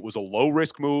 I think it was a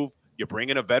low-risk move. You bring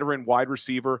in a veteran wide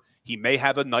receiver. He may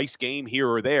have a nice game here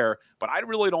or there, but I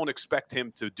really don't expect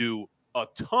him to do a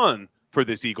ton for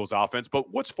this Eagles offense.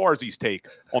 But what's Farzi's take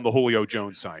on the Julio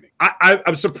Jones signing?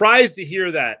 I'm surprised to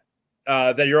hear that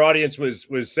your audience was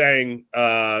saying,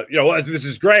 this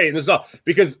is great, and this is all,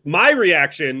 because my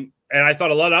reaction, and I thought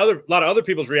a lot of other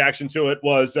people's reaction to it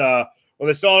was when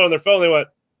they saw it on their phone, they went,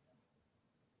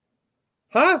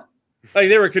 huh? Like,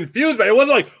 they were confused, but it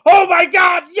wasn't like, oh my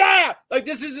God, yeah! Like,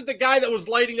 this isn't the guy that was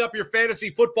lighting up your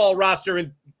fantasy football roster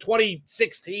in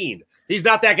 2016. He's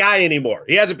not that guy anymore.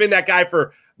 He hasn't been that guy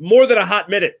for more than a hot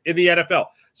minute in the NFL.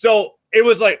 So it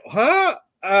was like,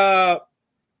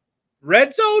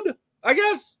 red zone, I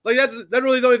guess? Like, that's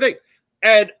really the only thing.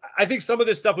 And I think some of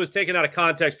this stuff was taken out of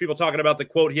context. People talking about the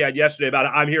quote he had yesterday about,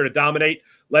 I'm here to dominate.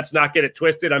 Let's not get it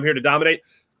twisted. I'm here to dominate.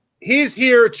 He's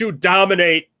here to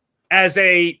dominate as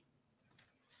a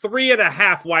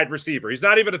 3.5 wide receiver. He's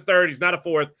not even a third. He's not a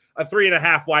fourth. A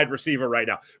 3.5 wide receiver right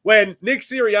now. When Nick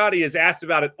Sirianni is asked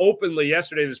about it openly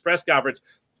yesterday in his press conference,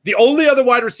 the only other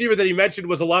wide receiver that he mentioned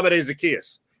was Olamide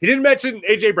Zaccheaus. He didn't mention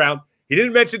A.J. Brown. He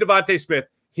didn't mention Devontae Smith.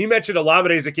 He mentioned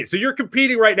Olamide Zaccheaus. So you're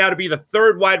competing right now to be the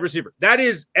third wide receiver. That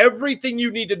is everything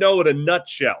you need to know in a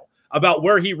nutshell about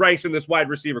where he ranks in this wide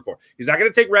receiver core. He's not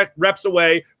going to take reps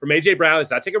away from A.J. Brown.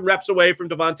 He's not taking reps away from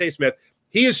Devontae Smith.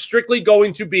 He is strictly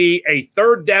going to be a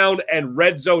third down and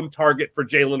red zone target for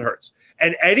Jalen Hurts.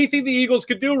 And anything the Eagles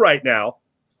could do right now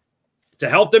to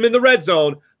help them in the red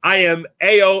zone, I am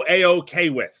A-OK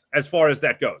with as far as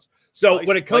that goes. So nice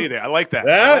when it comes, I like that.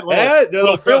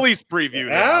 Little Phillies preview.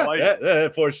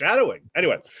 Foreshadowing.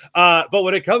 Anyway, but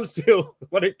when it comes,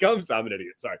 I'm an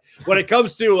idiot. Sorry. When it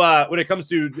comes to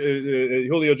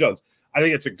Julio Jones, I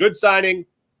think it's a good signing.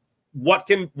 What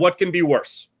can be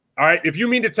worse? All right. If you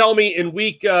mean to tell me in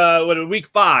week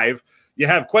 5 you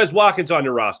have Quez Watkins on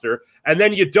your roster, and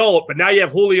then you don't, but now you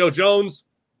have Julio Jones,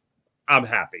 I'm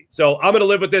happy. So I'm going to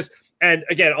live with this. And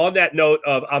again, on that note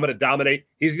of I'm going to dominate,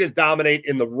 he's going to dominate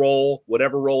in the role,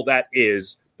 whatever role that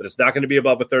is, but it's not going to be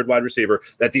above a third wide receiver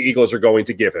that the Eagles are going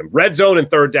to give him. Red zone and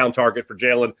third down target for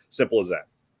Jalen. Simple as that.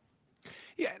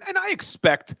 Yeah, and I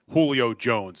expect Julio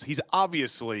Jones. He's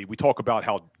obviously, we talk about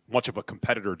how much of a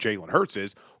competitor Jalen Hurts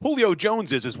is. Julio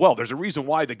Jones is as well. There's a reason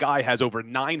why the guy has over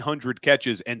 900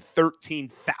 catches and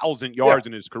 13,000 yards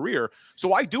in his career.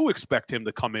 So I do expect him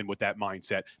to come in with that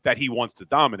mindset that he wants to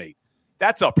dominate.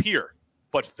 That's up here.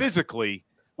 But physically,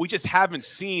 we just haven't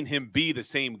seen him be the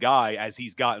same guy as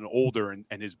he's gotten older and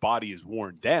his body is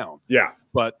worn down. Yeah.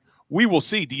 But we will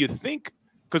see. Do you think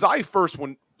 – because I first,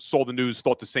 when saw the news,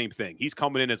 thought the same thing. He's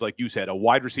coming in as, like you said, a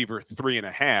wide receiver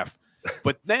 3.5.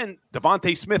 But then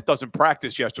Devontae Smith doesn't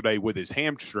practice yesterday with his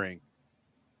hamstring.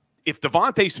 If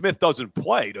Devontae Smith doesn't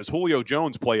play, does Julio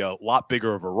Jones play a lot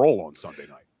bigger of a role on Sunday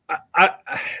night?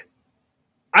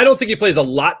 I don't think he plays a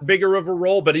lot bigger of a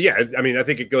role, but yeah, I mean, I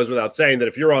think it goes without saying that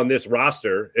if you're on this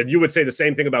roster, and you would say the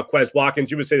same thing about Quez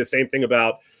Watkins, you would say the same thing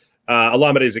about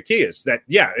Olamide Zaccheaus, that,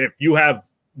 yeah, if you have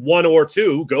one or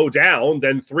two go down,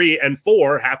 then 3 and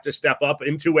 4 have to step up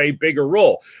into a bigger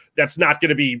role. That's not going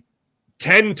to be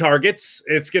 10 targets.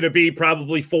 It's going to be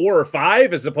probably 4 or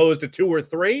 5 as opposed to 2 or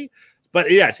 3. But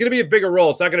yeah, it's going to be a bigger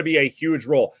role. It's not going to be a huge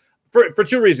role for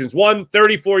two reasons. One,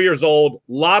 34 years old,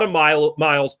 a lot of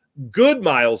miles, good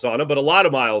miles on him, but a lot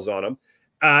of miles on him.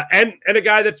 And a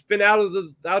guy that's been out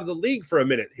of the league for a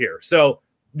minute here. So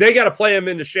they got to play him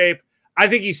into shape. I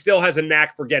think he still has a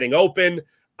knack for getting open.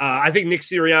 I think Nick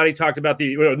Sirianni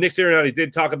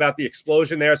did talk about the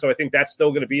explosion there, so I think that's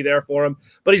still going to be there for him.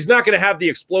 But he's not going to have the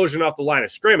explosion off the line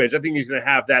of scrimmage. I think he's going to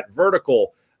have that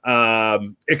vertical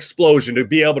explosion to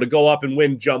be able to go up and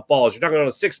win jump balls. You're talking about a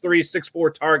 6'3",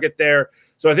 6'4" target there.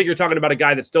 So I think you're talking about a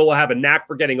guy that still will have a knack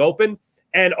for getting open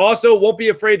and also won't be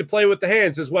afraid to play with the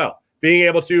hands as well, being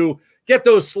able to get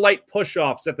those slight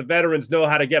push-offs that the veterans know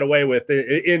how to get away with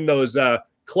in those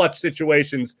clutch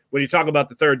situations when you talk about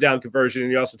the third down conversion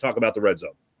and you also talk about the red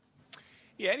zone.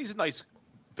 Yeah, and he's a nice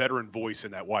veteran voice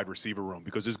in that wide receiver room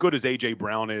because as good as A.J.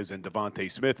 Brown is and Devontae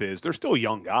Smith is, they're still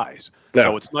young guys. Yeah.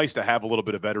 So it's nice to have a little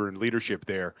bit of veteran leadership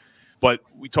there. But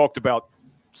we talked about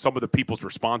some of the people's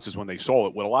responses when they saw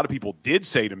it. What a lot of people did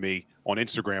say to me on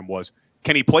Instagram was,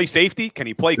 can he play safety? Can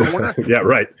he play corner? Yeah,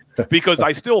 right. Because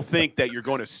I still think that you're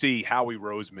going to see Howie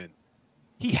Roseman.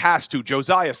 He has to.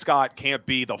 Josiah Scott can't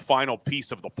be the final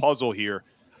piece of the puzzle here.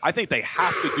 I think they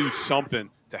have to do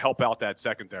something to help out that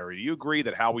secondary. Do you agree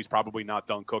that Howie's probably not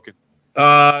done cooking?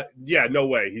 Yeah, no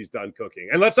way he's done cooking.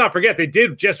 And let's not forget, they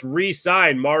did just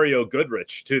re-sign Mario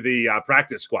Goodrich to the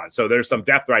practice squad. So there's some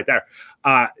depth right there.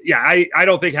 I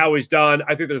don't think Howie's done.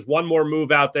 I think there's one more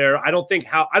move out there. I don't think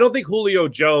Julio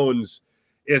Jones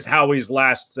is Howie's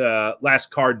last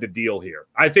card to deal here.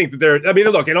 I think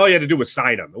that look, and all you had to do was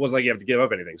sign him. It wasn't like you have to give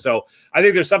up anything. So I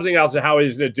think there's something else that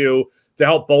Howie's going to do to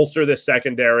help bolster this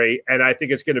secondary. And I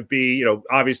think it's going to be,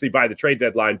 obviously by the trade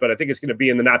deadline, but I think it's going to be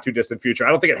in the not too distant future. I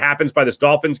don't think it happens by this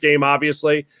Dolphins game,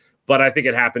 obviously, but I think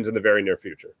it happens in the very near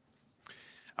future.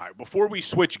 All right, before we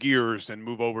switch gears and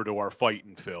move over to our fight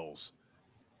and Phils,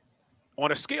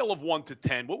 on a scale of 1 to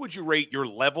 10, what would you rate your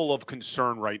level of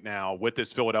concern right now with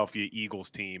this Philadelphia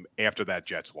Eagles team after that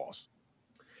Jets loss?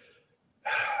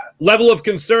 Level of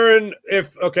concern,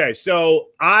 so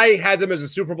I had them as a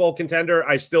Super Bowl contender.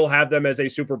 I still have them as a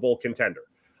Super Bowl contender.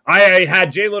 I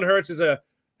had Jalen Hurts as a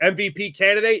MVP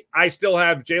candidate. I still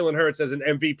have Jalen Hurts as an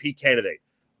MVP candidate.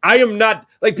 I am not,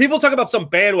 like, people talk about some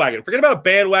bandwagon. Forget about a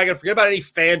bandwagon. Forget about any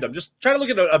fandom. Just try to look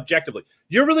at it objectively.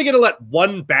 You're really going to let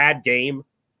one bad game,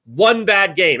 and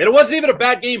it wasn't even a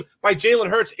bad game by Jalen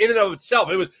Hurts in and of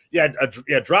itself. It was you had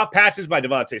drop passes by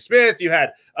Devontae Smith. You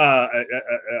had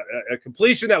a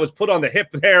completion that was put on the hip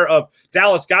there of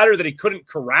Dallas Goedert that he couldn't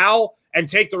corral and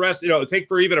take the rest. Take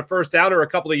for even a first down or a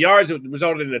couple of yards. It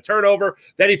resulted in a turnover.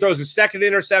 Then he throws his second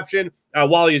interception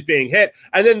while he's being hit,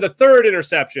 and then the third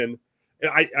interception.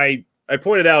 I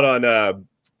pointed out on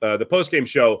the postgame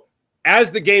show as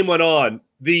the game went on,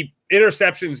 the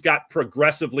interceptions got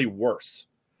progressively worse.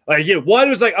 One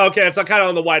was like, okay, it's kind of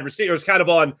on the wide receiver. It's kind of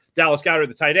on Dallas Goedert,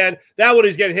 the tight end. That one,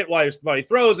 he's getting hit while he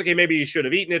throws. Okay, maybe he should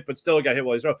have eaten it, but still got hit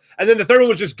while he's throwing. And then the third one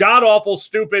was just god-awful,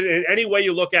 stupid, in any way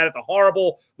you look at it,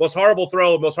 most horrible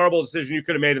throw, most horrible decision you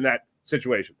could have made in that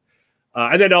situation.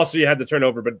 And then also you had the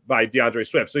turnover by DeAndre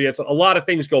Swift. So you had a lot of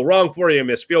things go wrong for you,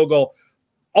 missed field goal.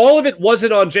 All of it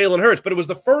wasn't on Jalen Hurts, but it was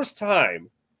the first time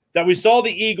that we saw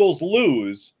the Eagles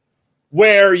lose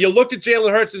where you looked at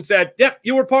Jalen Hurts and said, yep,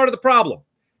 you were part of the problem.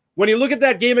 When you look at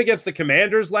that game against the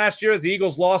Commanders last year, the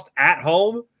Eagles lost at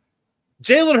home.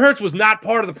 Jalen Hurts was not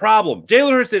part of the problem.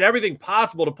 Jalen Hurts did everything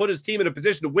possible to put his team in a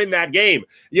position to win that game.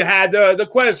 You had the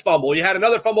Quez fumble. You had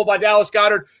another fumble by Dallas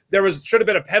Goedert. Should have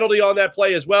been a penalty on that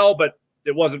play as well, but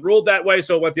it wasn't ruled that way,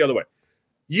 so it went the other way.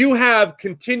 You have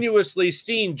continuously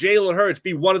seen Jalen Hurts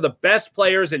be one of the best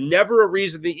players and never a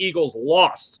reason the Eagles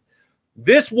lost.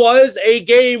 This was a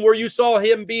game where you saw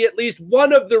him be at least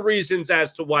one of the reasons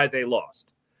as to why they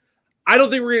lost. I don't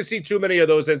think we're going to see too many of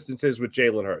those instances with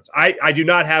Jalen Hurts. I do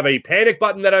not have a panic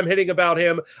button that I'm hitting about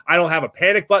him. I don't have a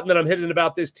panic button that I'm hitting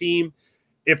about this team.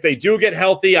 If they do get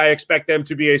healthy, I expect them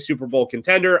to be a Super Bowl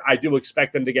contender. I do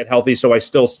expect them to get healthy, so I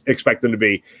still expect them to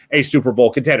be a Super Bowl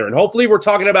contender. And hopefully we're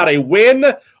talking about a win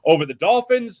over the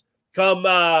Dolphins come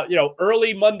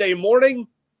early Monday morning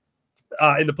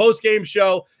in the post-game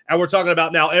show. And we're talking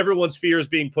about now everyone's fears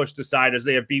being pushed aside as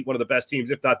they have beat one of the best teams,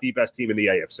 if not the best team in the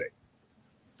AFC.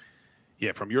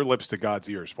 Yeah, from your lips to God's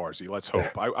ears, Farsi. Let's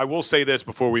hope. I will say this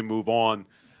before we move on.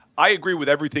 I agree with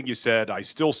everything you said. I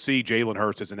still see Jalen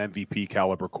Hurts as an MVP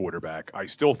caliber quarterback. I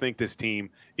still think this team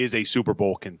is a Super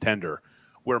Bowl contender.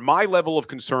 Where my level of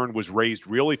concern was raised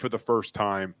really for the first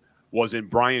time was in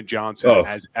Brian Johnson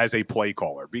as a play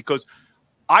caller, because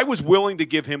I was willing to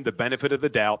give him the benefit of the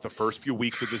doubt the first few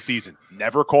weeks of the season.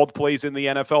 Never called plays in the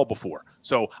NFL before.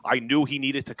 So I knew he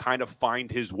needed to kind of find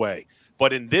his way.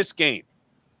 But in this game,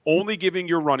 only giving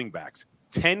your running backs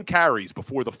 10 carries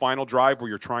before the final drive where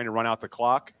you're trying to run out the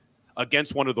clock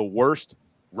against one of the worst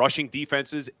rushing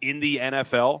defenses in the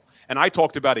NFL. And I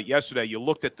talked about it yesterday. You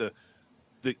looked at the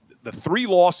three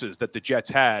losses that the Jets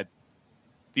had.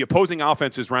 The opposing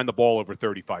offenses ran the ball over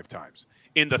 35 times.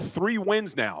 In the 3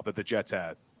 wins now that the Jets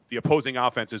had, the opposing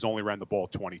offenses only ran the ball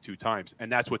 22 times, and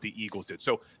that's what the Eagles did.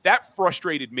 So that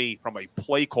frustrated me from a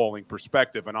play calling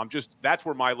perspective, and that's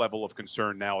where my level of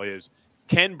concern now is.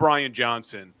 Can Brian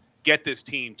Johnson get this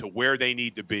team to where they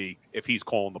need to be if he's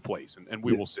calling the plays? And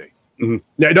we will see.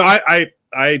 Mm-hmm. No,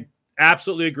 I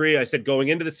absolutely agree. I said going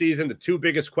into the season, the 2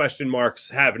 biggest question marks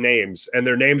have names, and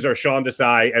their names are Sean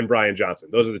Desai and Brian Johnson.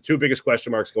 Those are the 2 biggest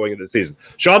question marks going into the season.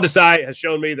 Sean Desai has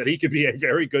shown me that he could be a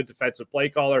very good defensive play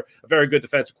caller, a very good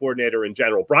defensive coordinator in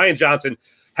general. Brian Johnson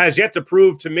has yet to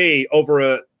prove to me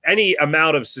over any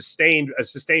amount of sustained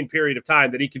period of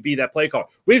time that he could be that play caller.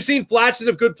 We've seen flashes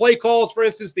of good play calls. For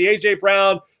instance, the A.J.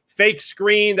 Brown fake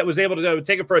screen that was able to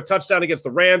take it for a touchdown against the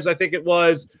Rams, I think it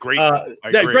was. Great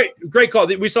call.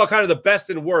 We saw kind of the best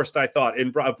and worst, I thought,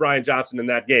 in Brian Johnson in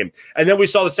that game. And then we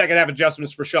saw the second half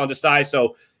adjustments for Sean Desai,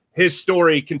 so his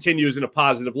story continues in a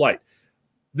positive light.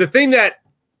 The thing that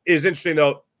is interesting,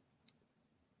 though,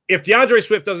 if DeAndre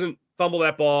Swift doesn't fumble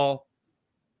that ball,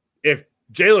 if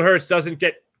Jalen Hurts doesn't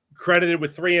get credited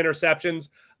with 3 interceptions,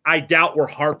 I doubt we're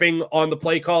harping on the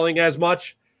play calling as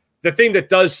much. The thing that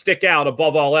does stick out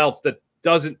above all else that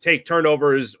doesn't take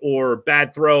turnovers or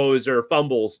bad throws or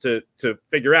fumbles to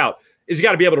figure out is you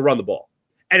got to be able to run the ball.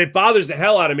 And it bothers the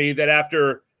hell out of me that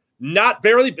after what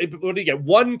did he get?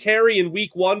 1 carry in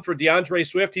week 1 for DeAndre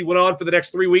Swift. He went on for the next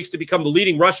 3 weeks to become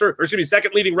the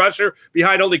second leading rusher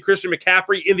behind only Christian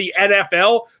McCaffrey in the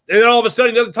NFL. And then all of a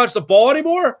sudden he doesn't touch the ball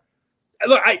anymore.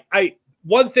 Look,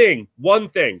 one thing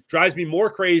drives me more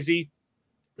crazy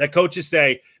that coaches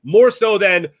say, more so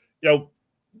than,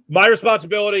 my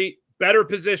responsibility, better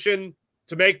position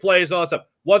to make plays, all that stuff.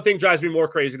 One thing drives me more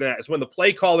crazy than that is when the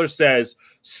play caller says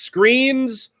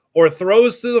screens or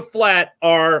throws to the flat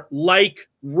are like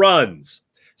runs.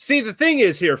 See, the thing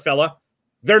is here, fella,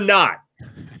 they're not.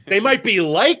 They might be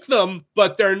like them,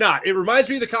 but they're not. It reminds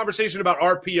me of the conversation about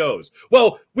RPOs.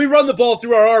 Well, we run the ball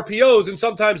through our RPOs, and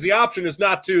sometimes the option is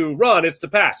not to run, it's to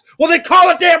pass. Well, then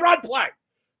call it damn run play.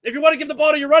 If you want to give the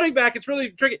ball to your running back, it's really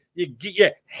tricky. You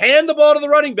hand the ball to the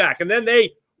running back, and then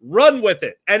they run with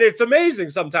it. And it's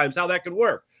amazing sometimes how that can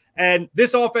work. And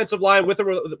this offensive line, with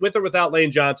or without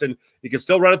Lane Johnson, you can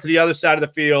still run it to the other side of the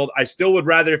field. I still would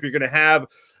rather, if you're going to have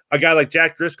a guy like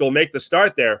Jack Driscoll make the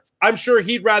start there, I'm sure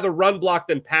he'd rather run block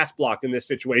than pass block in this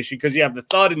situation because you have the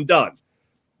thud and done.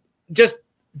 Just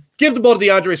give the ball to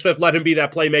DeAndre Swift, let him be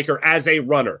that playmaker as a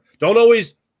runner. Don't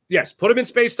always, yes, put him in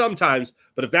space sometimes,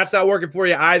 but if that's not working for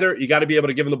you either, you got to be able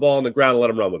to give him the ball on the ground and let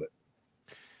him run with it.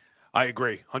 I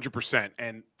agree, 100%.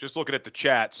 And just looking at the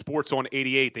chat, Sports on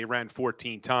 88, they ran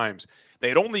 14 times. They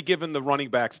had only given the running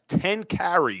backs 10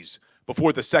 carries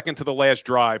before the second to the last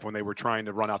drive when they were trying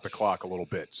to run out the clock a little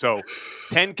bit. So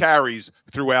 10 carries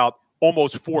throughout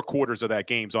almost 4 quarters of that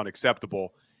game is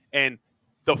unacceptable. And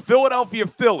the Philadelphia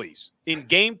Phillies in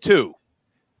Game 2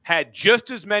 had just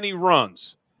as many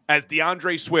runs as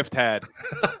DeAndre Swift had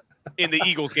in the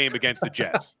Eagles game against the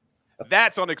Jets.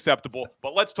 That's unacceptable.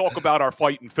 But let's talk about our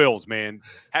fighting Phils, man.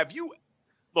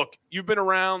 You've been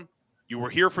around. You were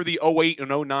here for the 08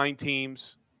 and 09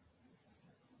 teams.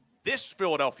 This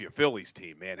Philadelphia Phillies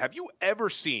team, man, have you ever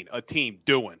seen a team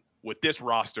doing what this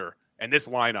roster and this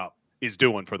lineup is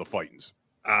doing for the Fightins?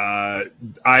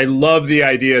 I love the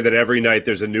idea that every night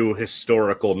there's a new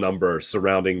historical number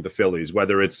surrounding the Phillies,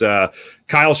 whether it's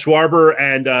Kyle Schwarber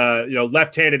and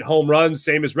left-handed home runs,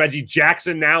 same as Reggie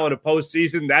Jackson now in a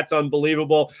postseason. That's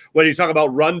unbelievable. When you talk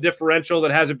about run differential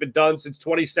that hasn't been done since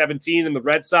 2017 in the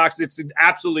Red Sox, it's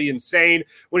absolutely insane.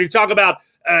 When you talk about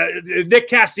Nick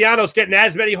Castellanos getting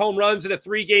as many home runs in a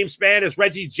 3-game span as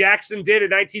Reggie Jackson did in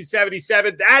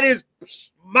 1977, that is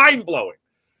mind-blowing.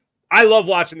 I love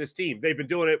watching this team. They've been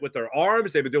doing it with their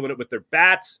arms. They've been doing it with their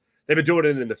bats. They've been doing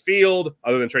it in the field,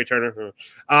 other than Trey Turner.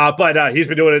 But he's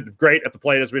been doing it great at the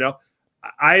plate, as we know.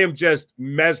 I am just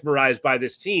mesmerized by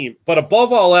this team. But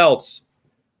above all else,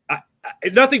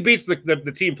 nothing beats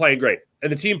the team playing great.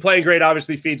 And the team playing great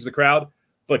obviously feeds the crowd.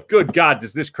 But good God,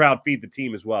 does this crowd feed the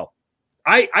team as well?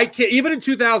 I can't, even in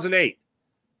 2008,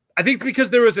 I think because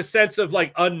there was a sense of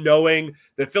like unknowing.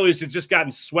 The Phillies had just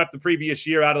gotten swept the previous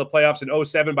year out of the playoffs in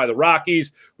 2007 by the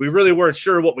Rockies. We really weren't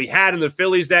sure what we had in the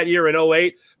Phillies that year in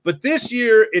 2008. But this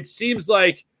year, it seems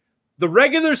like the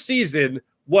regular season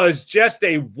was just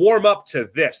a warm-up to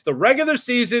this. The regular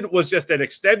season was just an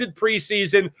extended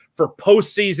preseason for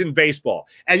postseason baseball.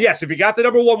 And yes, if you got the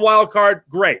number 1 wild card,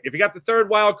 great. If you got the 3rd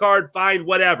wild card, fine,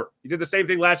 whatever. You did the same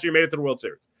thing last year, made it to the World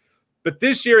Series. But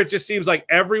this year, it just seems like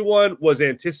everyone was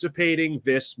anticipating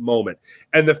this moment.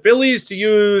 And the Phillies, to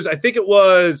use, I think it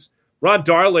was Ron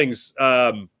Darling's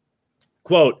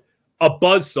quote, a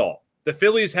buzzsaw. The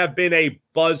Phillies have been a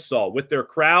buzzsaw with their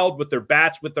crowd, with their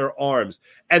bats, with their arms.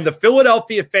 And the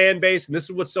Philadelphia fan base, and this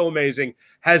is what's so amazing,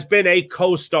 has been a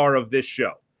co-star of this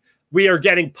show. We are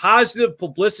getting positive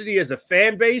publicity as a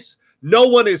fan base. No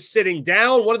one is sitting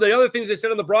down. One of the other things they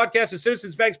said on the broadcast is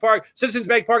Citizens Bank Park. Citizens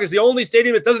Bank Park is the only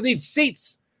stadium that doesn't need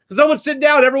seats because no one's sitting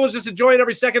down. Everyone's just enjoying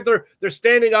every second. They're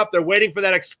standing up. They're waiting for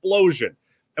that explosion.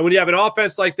 And when you have an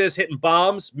offense like this hitting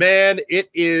bombs, man,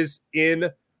 it is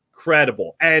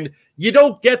incredible. And you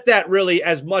don't get that really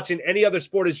as much in any other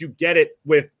sport as you get it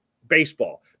with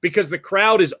baseball because the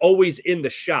crowd is always in the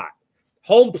shot.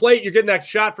 Home plate, you're getting that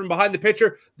shot from behind the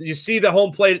pitcher. You see the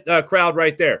home plate crowd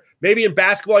right there. Maybe in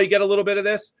basketball, you get a little bit of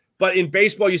this, but in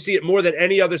baseball, you see it more than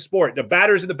any other sport. The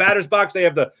batters in the batter's box, they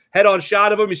have the head-on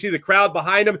shot of them. You see the crowd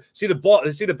behind them. See the ball,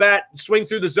 you see the bat swing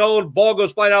through the zone. Ball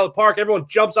goes flying out of the park. Everyone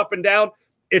jumps up and down.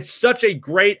 It's such a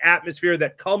great atmosphere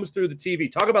that comes through the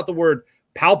TV. Talk about the word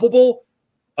palpable.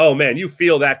 Oh man, you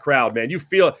feel that crowd, man. You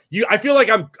feel you. I feel like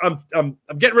I'm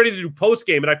getting ready to do post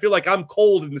game, and I feel like I'm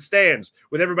cold in the stands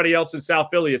with everybody else in South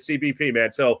Philly at CBP,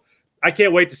 man. So I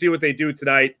can't wait to see what they do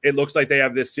tonight. It looks like they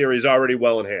have this series already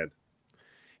well in hand.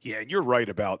 Yeah, and you're right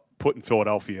about putting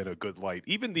Philadelphia in a good light.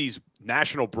 Even these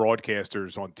national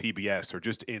broadcasters on TBS are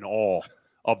just in awe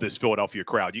of this Philadelphia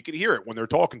crowd. You can hear it when they're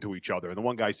talking to each other. And the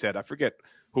one guy said, I forget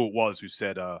who it was, who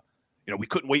said, we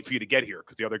couldn't wait for you to get here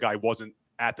because the other guy wasn't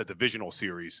at the divisional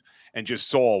series and just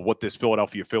saw what this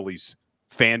Philadelphia Phillies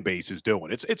fan base is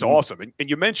doing. It's awesome. And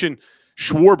you mentioned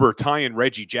Schwarber tying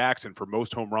Reggie Jackson for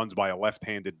most home runs by a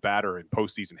left-handed batter in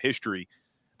postseason history.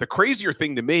 The crazier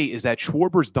thing to me is that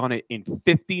Schwarber's done it in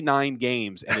 59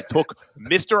 games, and it took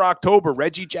Mr. October,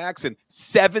 Reggie Jackson,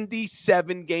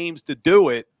 77 games to do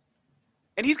it.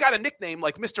 And he's got a nickname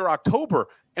like Mr. October.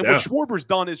 And what Schwarber's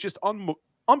done is just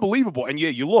unbelievable. And yeah,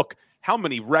 you look how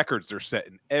many records they're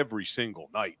setting every single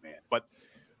night, man. But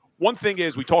one thing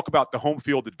is we talk about the home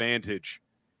field advantage,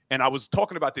 and I was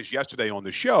talking about this yesterday on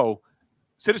the show.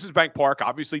 Citizens Bank Park,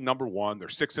 obviously number 1. They're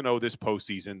 6-0 this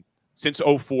postseason. Since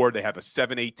 2004, they have a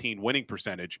 .718 winning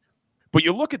percentage. But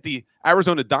you look at the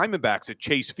Arizona Diamondbacks at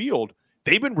Chase Field,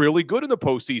 they've been really good in the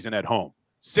postseason at home.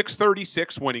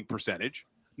 .636 winning percentage.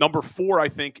 Number 4, I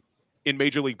think, in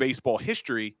Major League Baseball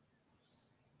history.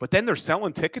 But then they're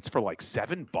selling tickets for like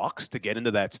 $7 to get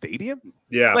into that stadium.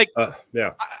 Yeah.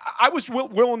 I was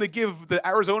willing to give the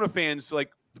Arizona fans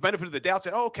like the benefit of the doubt,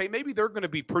 said, okay, maybe they're going to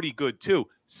be pretty good too.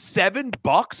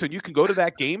 $7 and you can go to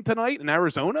that game tonight in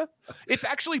Arizona? It's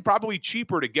actually probably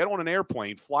cheaper to get on an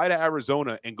airplane, fly to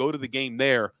Arizona, and go to the game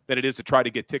there than it is to try to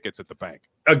get tickets at the bank.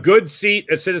 A good seat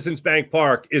at Citizens Bank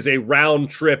Park is a round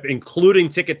trip, including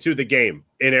ticket to the game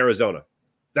in Arizona.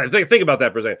 Think about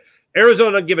that for a second.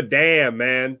 Arizona doesn't give a damn,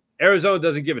 man. Arizona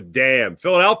doesn't give a damn.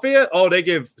 Philadelphia, they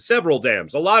give several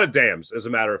damns, a lot of damns, as a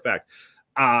matter of fact.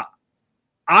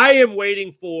 I am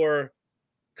waiting for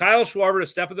Kyle Schwarber to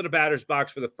step into the batter's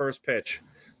box for the first pitch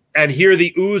and hear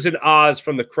the oohs and ahs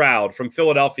from the crowd, from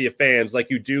Philadelphia fans, like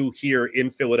you do here in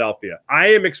Philadelphia. I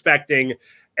am expecting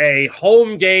a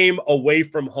home game away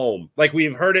from home, like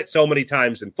we've heard it so many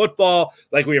times in football,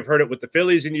 like we have heard it with the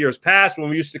Phillies in years past when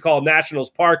we used to call Nationals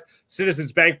Park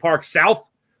Citizens Bank Park South.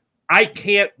 I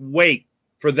can't wait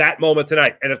for that moment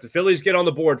tonight. And if the Phillies get on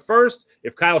the board first,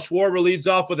 if Kyle Schwarber leads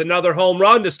off with another home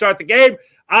run to start the game,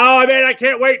 oh, man, I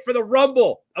can't wait for the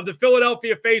rumble of the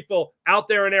Philadelphia faithful out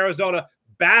there in Arizona,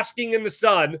 basking in the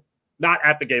sun. Not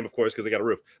at the game, of course, because they got a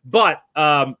roof, but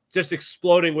just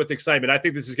exploding with excitement. I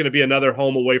think this is going to be another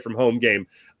home away from home game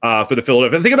for the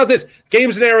Philadelphia. And think about this.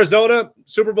 Games in Arizona,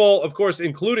 Super Bowl, of course,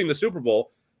 including the Super Bowl,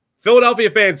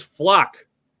 Philadelphia fans flock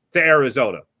to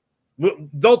Arizona.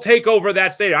 They'll take over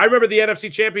that stadium. I remember the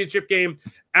NFC Championship game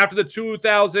after the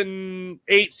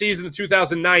 2008 season, the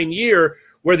 2009 year,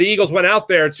 where the Eagles went out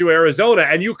there to Arizona,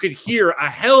 and you could hear a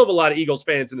hell of a lot of Eagles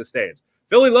fans in the stands.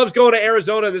 Philly loves going to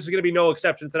Arizona, and this is going to be no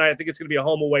exception tonight. I think it's going to be a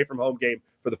home away from home game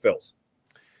for the Phils.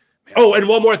 Oh, and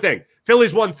one more thing.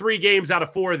 Phillies won 3 games out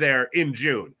of 4 there in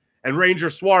June, and Ranger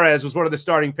Suarez was one of the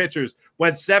starting pitchers,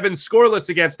 went 7 scoreless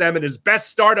against them in his best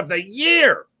start of the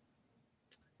year.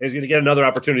 He's going to get another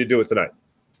opportunity to do it tonight.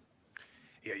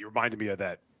 Yeah, you reminded me of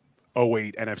that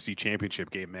 08 NFC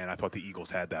Championship game, man. I thought the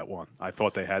Eagles had that one. I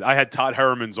had Todd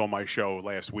Herman's on my show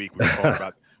last week. We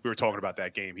were talking about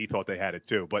that game. He thought they had it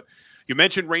too. But you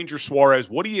mentioned Ranger Suarez.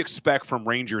 What do you expect from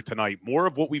Ranger tonight? More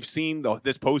of what we've seen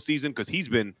this postseason, because he's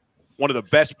been one of the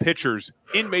best pitchers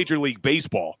in Major League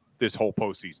Baseball this whole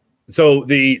postseason. So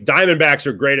the Diamondbacks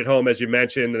are great at home, as you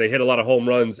mentioned, and they hit a lot of home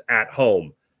runs at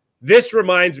home. This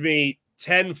reminds me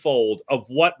tenfold of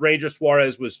what Ranger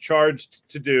Suarez was charged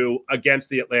to do against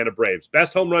the Atlanta Braves.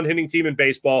 Best home run hitting team in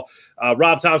baseball.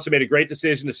 Rob Thompson made a great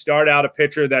decision to start out a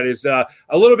pitcher that is a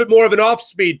little bit more of an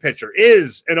off-speed pitcher,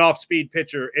 is an off-speed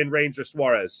pitcher in Ranger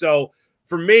Suarez. So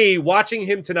for me, watching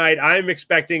him tonight, I'm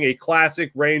expecting a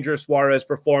classic Ranger Suarez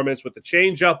performance with the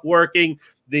changeup working,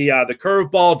 the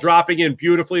curveball dropping in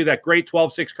beautifully, that great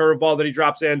 12-6 curveball that he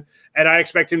drops in, and I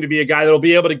expect him to be a guy that will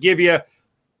be able to give you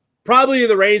probably in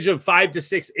the range of 5 to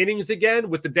 6 innings again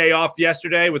with the day off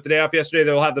yesterday.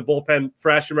 They'll have the bullpen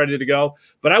fresh and ready to go.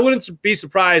 But I wouldn't be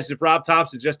surprised if Rob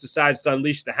Thompson just decides to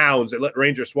unleash the hounds and let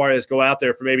Ranger Suarez go out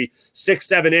there for maybe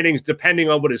 6-7 innings,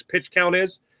 depending on what his pitch count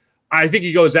is. I think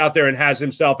he goes out there and has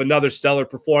himself another stellar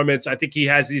performance. I think he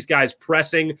has these guys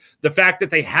pressing. The fact that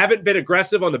they haven't been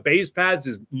aggressive on the base paths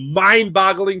is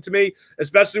mind-boggling to me,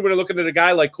 especially when you're looking at a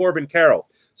guy like Corbin Carroll.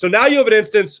 So now you have an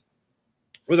instance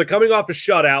where they're coming off a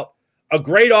shutout. A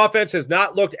great offense has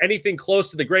not looked anything close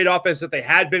to the great offense that they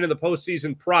had been in the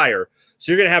postseason prior.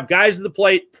 So you're going to have guys at the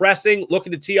plate pressing,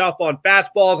 looking to tee off on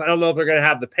fastballs. I don't know if they're going to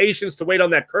have the patience to wait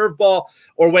on that curveball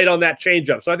or wait on that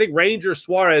changeup. So I think Ranger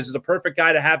Suarez is a perfect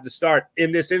guy to have to start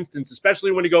in this instance,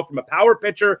 especially when you go from a power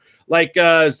pitcher like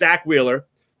Zach Wheeler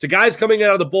to guys coming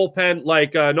out of the bullpen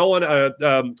like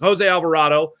Jose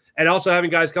Alvarado, and also having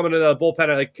guys coming into the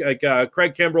bullpen like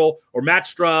Craig Kimbrell or Matt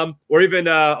Strum or even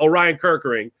Orion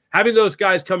Kerkering. Having those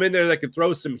guys come in there that can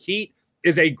throw some heat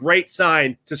is a great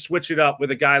sign to switch it up with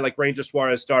a guy like Ranger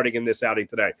Suarez starting in this outing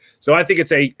today. So I think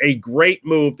it's a great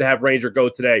move to have Ranger go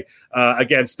today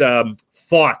against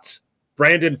Faught.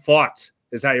 Brandon Faught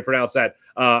is how you pronounce that,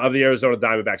 of the Arizona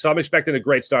Diamondbacks. So I'm expecting a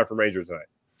great start from Ranger tonight.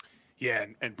 Yeah,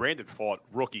 and Brandon Faught,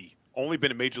 rookie, only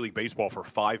been in Major League Baseball for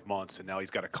 5 months, and now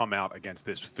he's got to come out against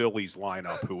this Phillies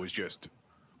lineup who is just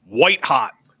white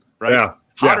hot, right? Yeah.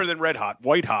 Hotter than red hot,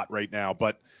 white hot right now,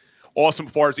 but awesome,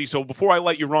 Farzy. So before I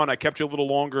let you run, I kept you a little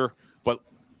longer, but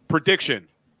prediction,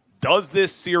 does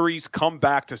this series come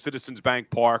back to Citizens Bank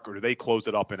Park, or do they close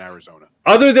it up in Arizona?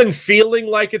 Other than feeling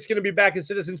like it's going to be back in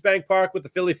Citizens Bank Park with the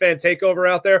Philly fan takeover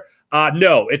out there,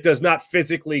 no, it does not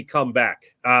physically come back.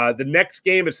 The next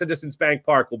game at Citizens Bank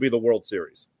Park will be the World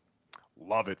Series.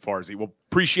 Love it, Farzy. Well,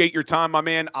 appreciate your time, my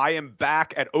man. I am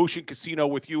back at Ocean Casino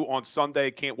with you on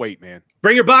Sunday. Can't wait, man.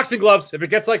 Bring your boxing gloves if it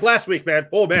gets like last week, man.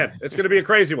 Oh, man, it's going to be a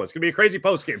crazy one. It's going to be a crazy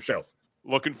post-game show.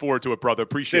 Looking forward to it, brother.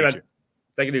 Appreciate you.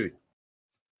 Take it easy.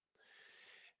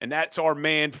 And that's our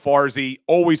man, Farzy.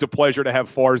 Always a pleasure to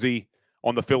have Farzy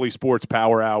on the Philly Sports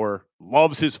Power Hour.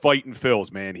 Loves his fighting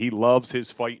Phils, man. He loves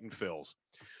his fighting Phils.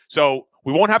 So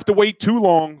we won't have to wait too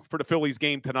long for the Phillies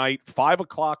game tonight. 5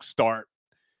 o'clock start.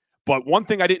 But one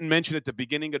thing I didn't mention at the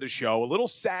beginning of the show, a little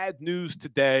sad news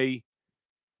today.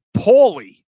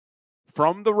 Paulie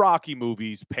from the Rocky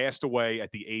movies passed away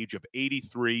at the age of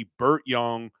 83. Burt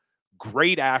Young,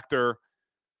 great actor,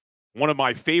 one of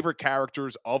my favorite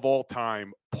characters of all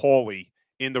time, Paulie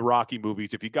in the Rocky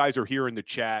movies. If you guys are here in the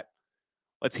chat,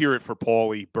 let's hear it for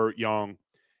Paulie, Burt Young.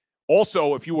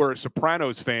 Also, if you were a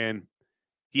Sopranos fan,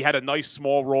 he had a nice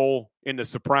small role in The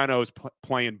Sopranos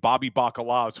playing Bobby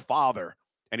Bacala's father.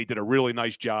 And he did a really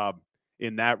nice job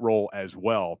in that role as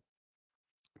well.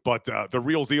 But the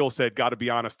Real Zeal said, got to be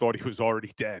honest, thought he was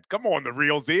already dead. Come on, the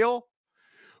Real Zeal.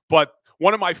 But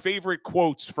one of my favorite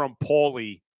quotes from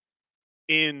Paulie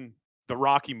in the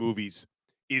Rocky movies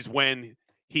is when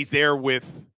he's there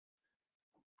with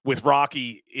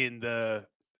Rocky in the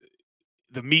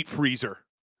meat freezer.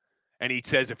 And he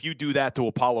says, if you do that to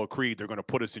Apollo Creed, they're going to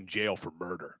put us in jail for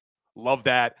murder. Love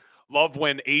that. Love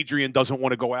when Adrian doesn't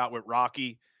want to go out with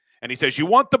Rocky. And he says, you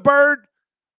want the bird?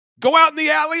 Go out in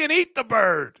the alley and eat the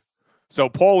bird. So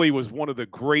Paulie was one of the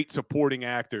great supporting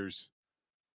actors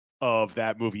of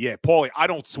that movie. Yeah, Paulie, I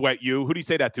don't sweat you. Who did he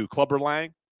say that to? Clubber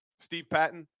Lang? Steve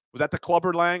Patton? Was that the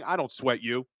Clubber Lang? I don't sweat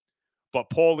you. But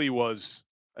Paulie was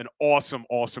an awesome,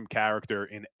 awesome character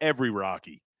in every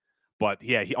Rocky. But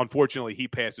yeah, unfortunately, he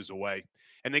passes away.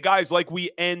 And the guys, like we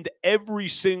end every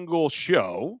single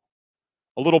show,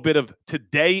 a little bit of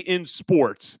Today in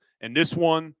Sports. And this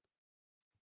one,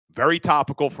 very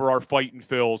topical for our Fightin'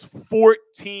 Phils.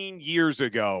 14 years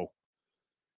ago,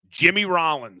 Jimmy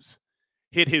Rollins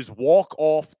hit his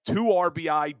walk-off 2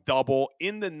 RBI double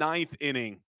in the 9th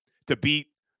inning to beat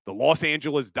the Los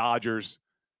Angeles Dodgers.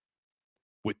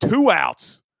 With 2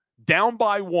 outs, down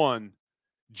by 1,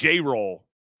 J-Roll,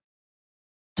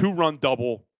 2-run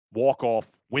double, walk-off,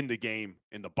 win the game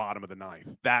in the bottom of the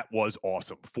 9th. That was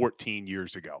awesome 14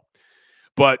 years ago.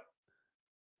 But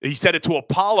he said it to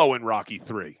Apollo in Rocky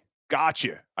 3.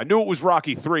 Gotcha. I knew it was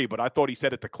Rocky 3, but I thought he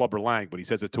said it to Clubber Lang, but he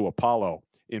says it to Apollo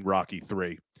in Rocky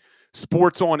 3.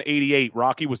 Sports on 88.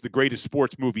 Rocky was the greatest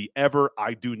sports movie ever.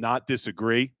 I do not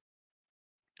disagree.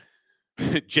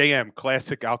 JM,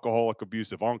 classic alcoholic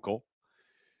abusive uncle.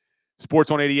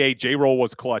 Sports on 88. J-Roll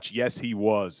was clutch. Yes, he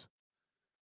was.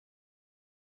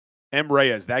 M.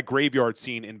 Reyes, that graveyard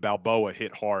scene in Balboa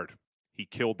hit hard. He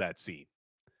killed that scene.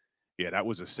 Yeah, that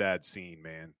was a sad scene,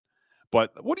 man.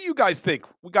 But what do you guys think?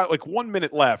 We got like 1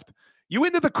 minute left. You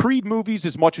into the Creed movies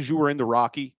as much as you were into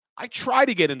Rocky? I try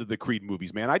to get into the Creed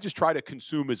movies, man. I just try to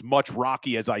consume as much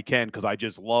Rocky as I can because I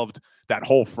just loved that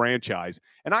whole franchise.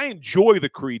 And I enjoy the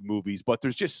Creed movies, but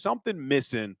there's just something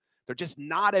missing. They're just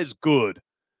not as good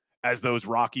as those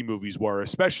Rocky movies were,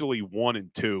 especially 1 and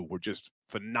 2 were just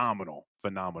phenomenal,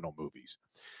 phenomenal movies.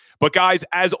 But guys,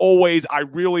 as always, I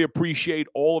really appreciate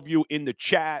all of you in the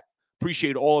chat.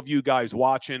 Appreciate all of you guys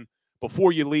watching.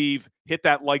 Before you leave, hit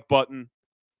that like button,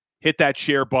 hit that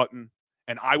share button,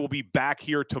 and I will be back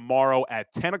here tomorrow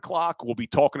at 10 o'clock. We'll be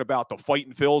talking about the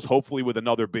Fightin' Phils, hopefully with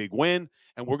another big win,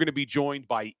 and we're going to be joined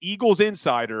by Eagles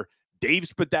insider Dave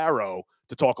Spadaro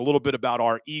to talk a little bit about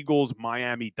our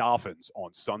Eagles-Miami Dolphins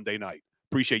on Sunday night.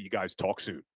 Appreciate you guys. Talk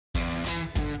soon.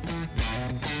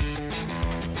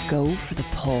 Go for the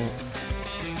pulls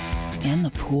and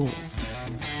the pools.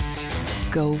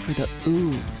 Go for the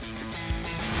oohs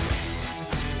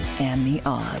and the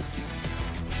ahs.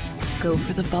 Go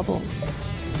for the bubbles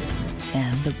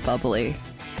and the bubbly.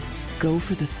 Go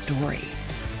for the story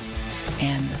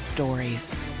and the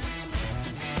stories.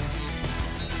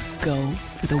 Go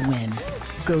for the win.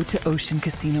 Go to Ocean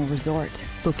Casino Resort.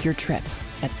 Book your trip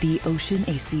at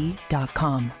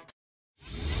theoceanac.com.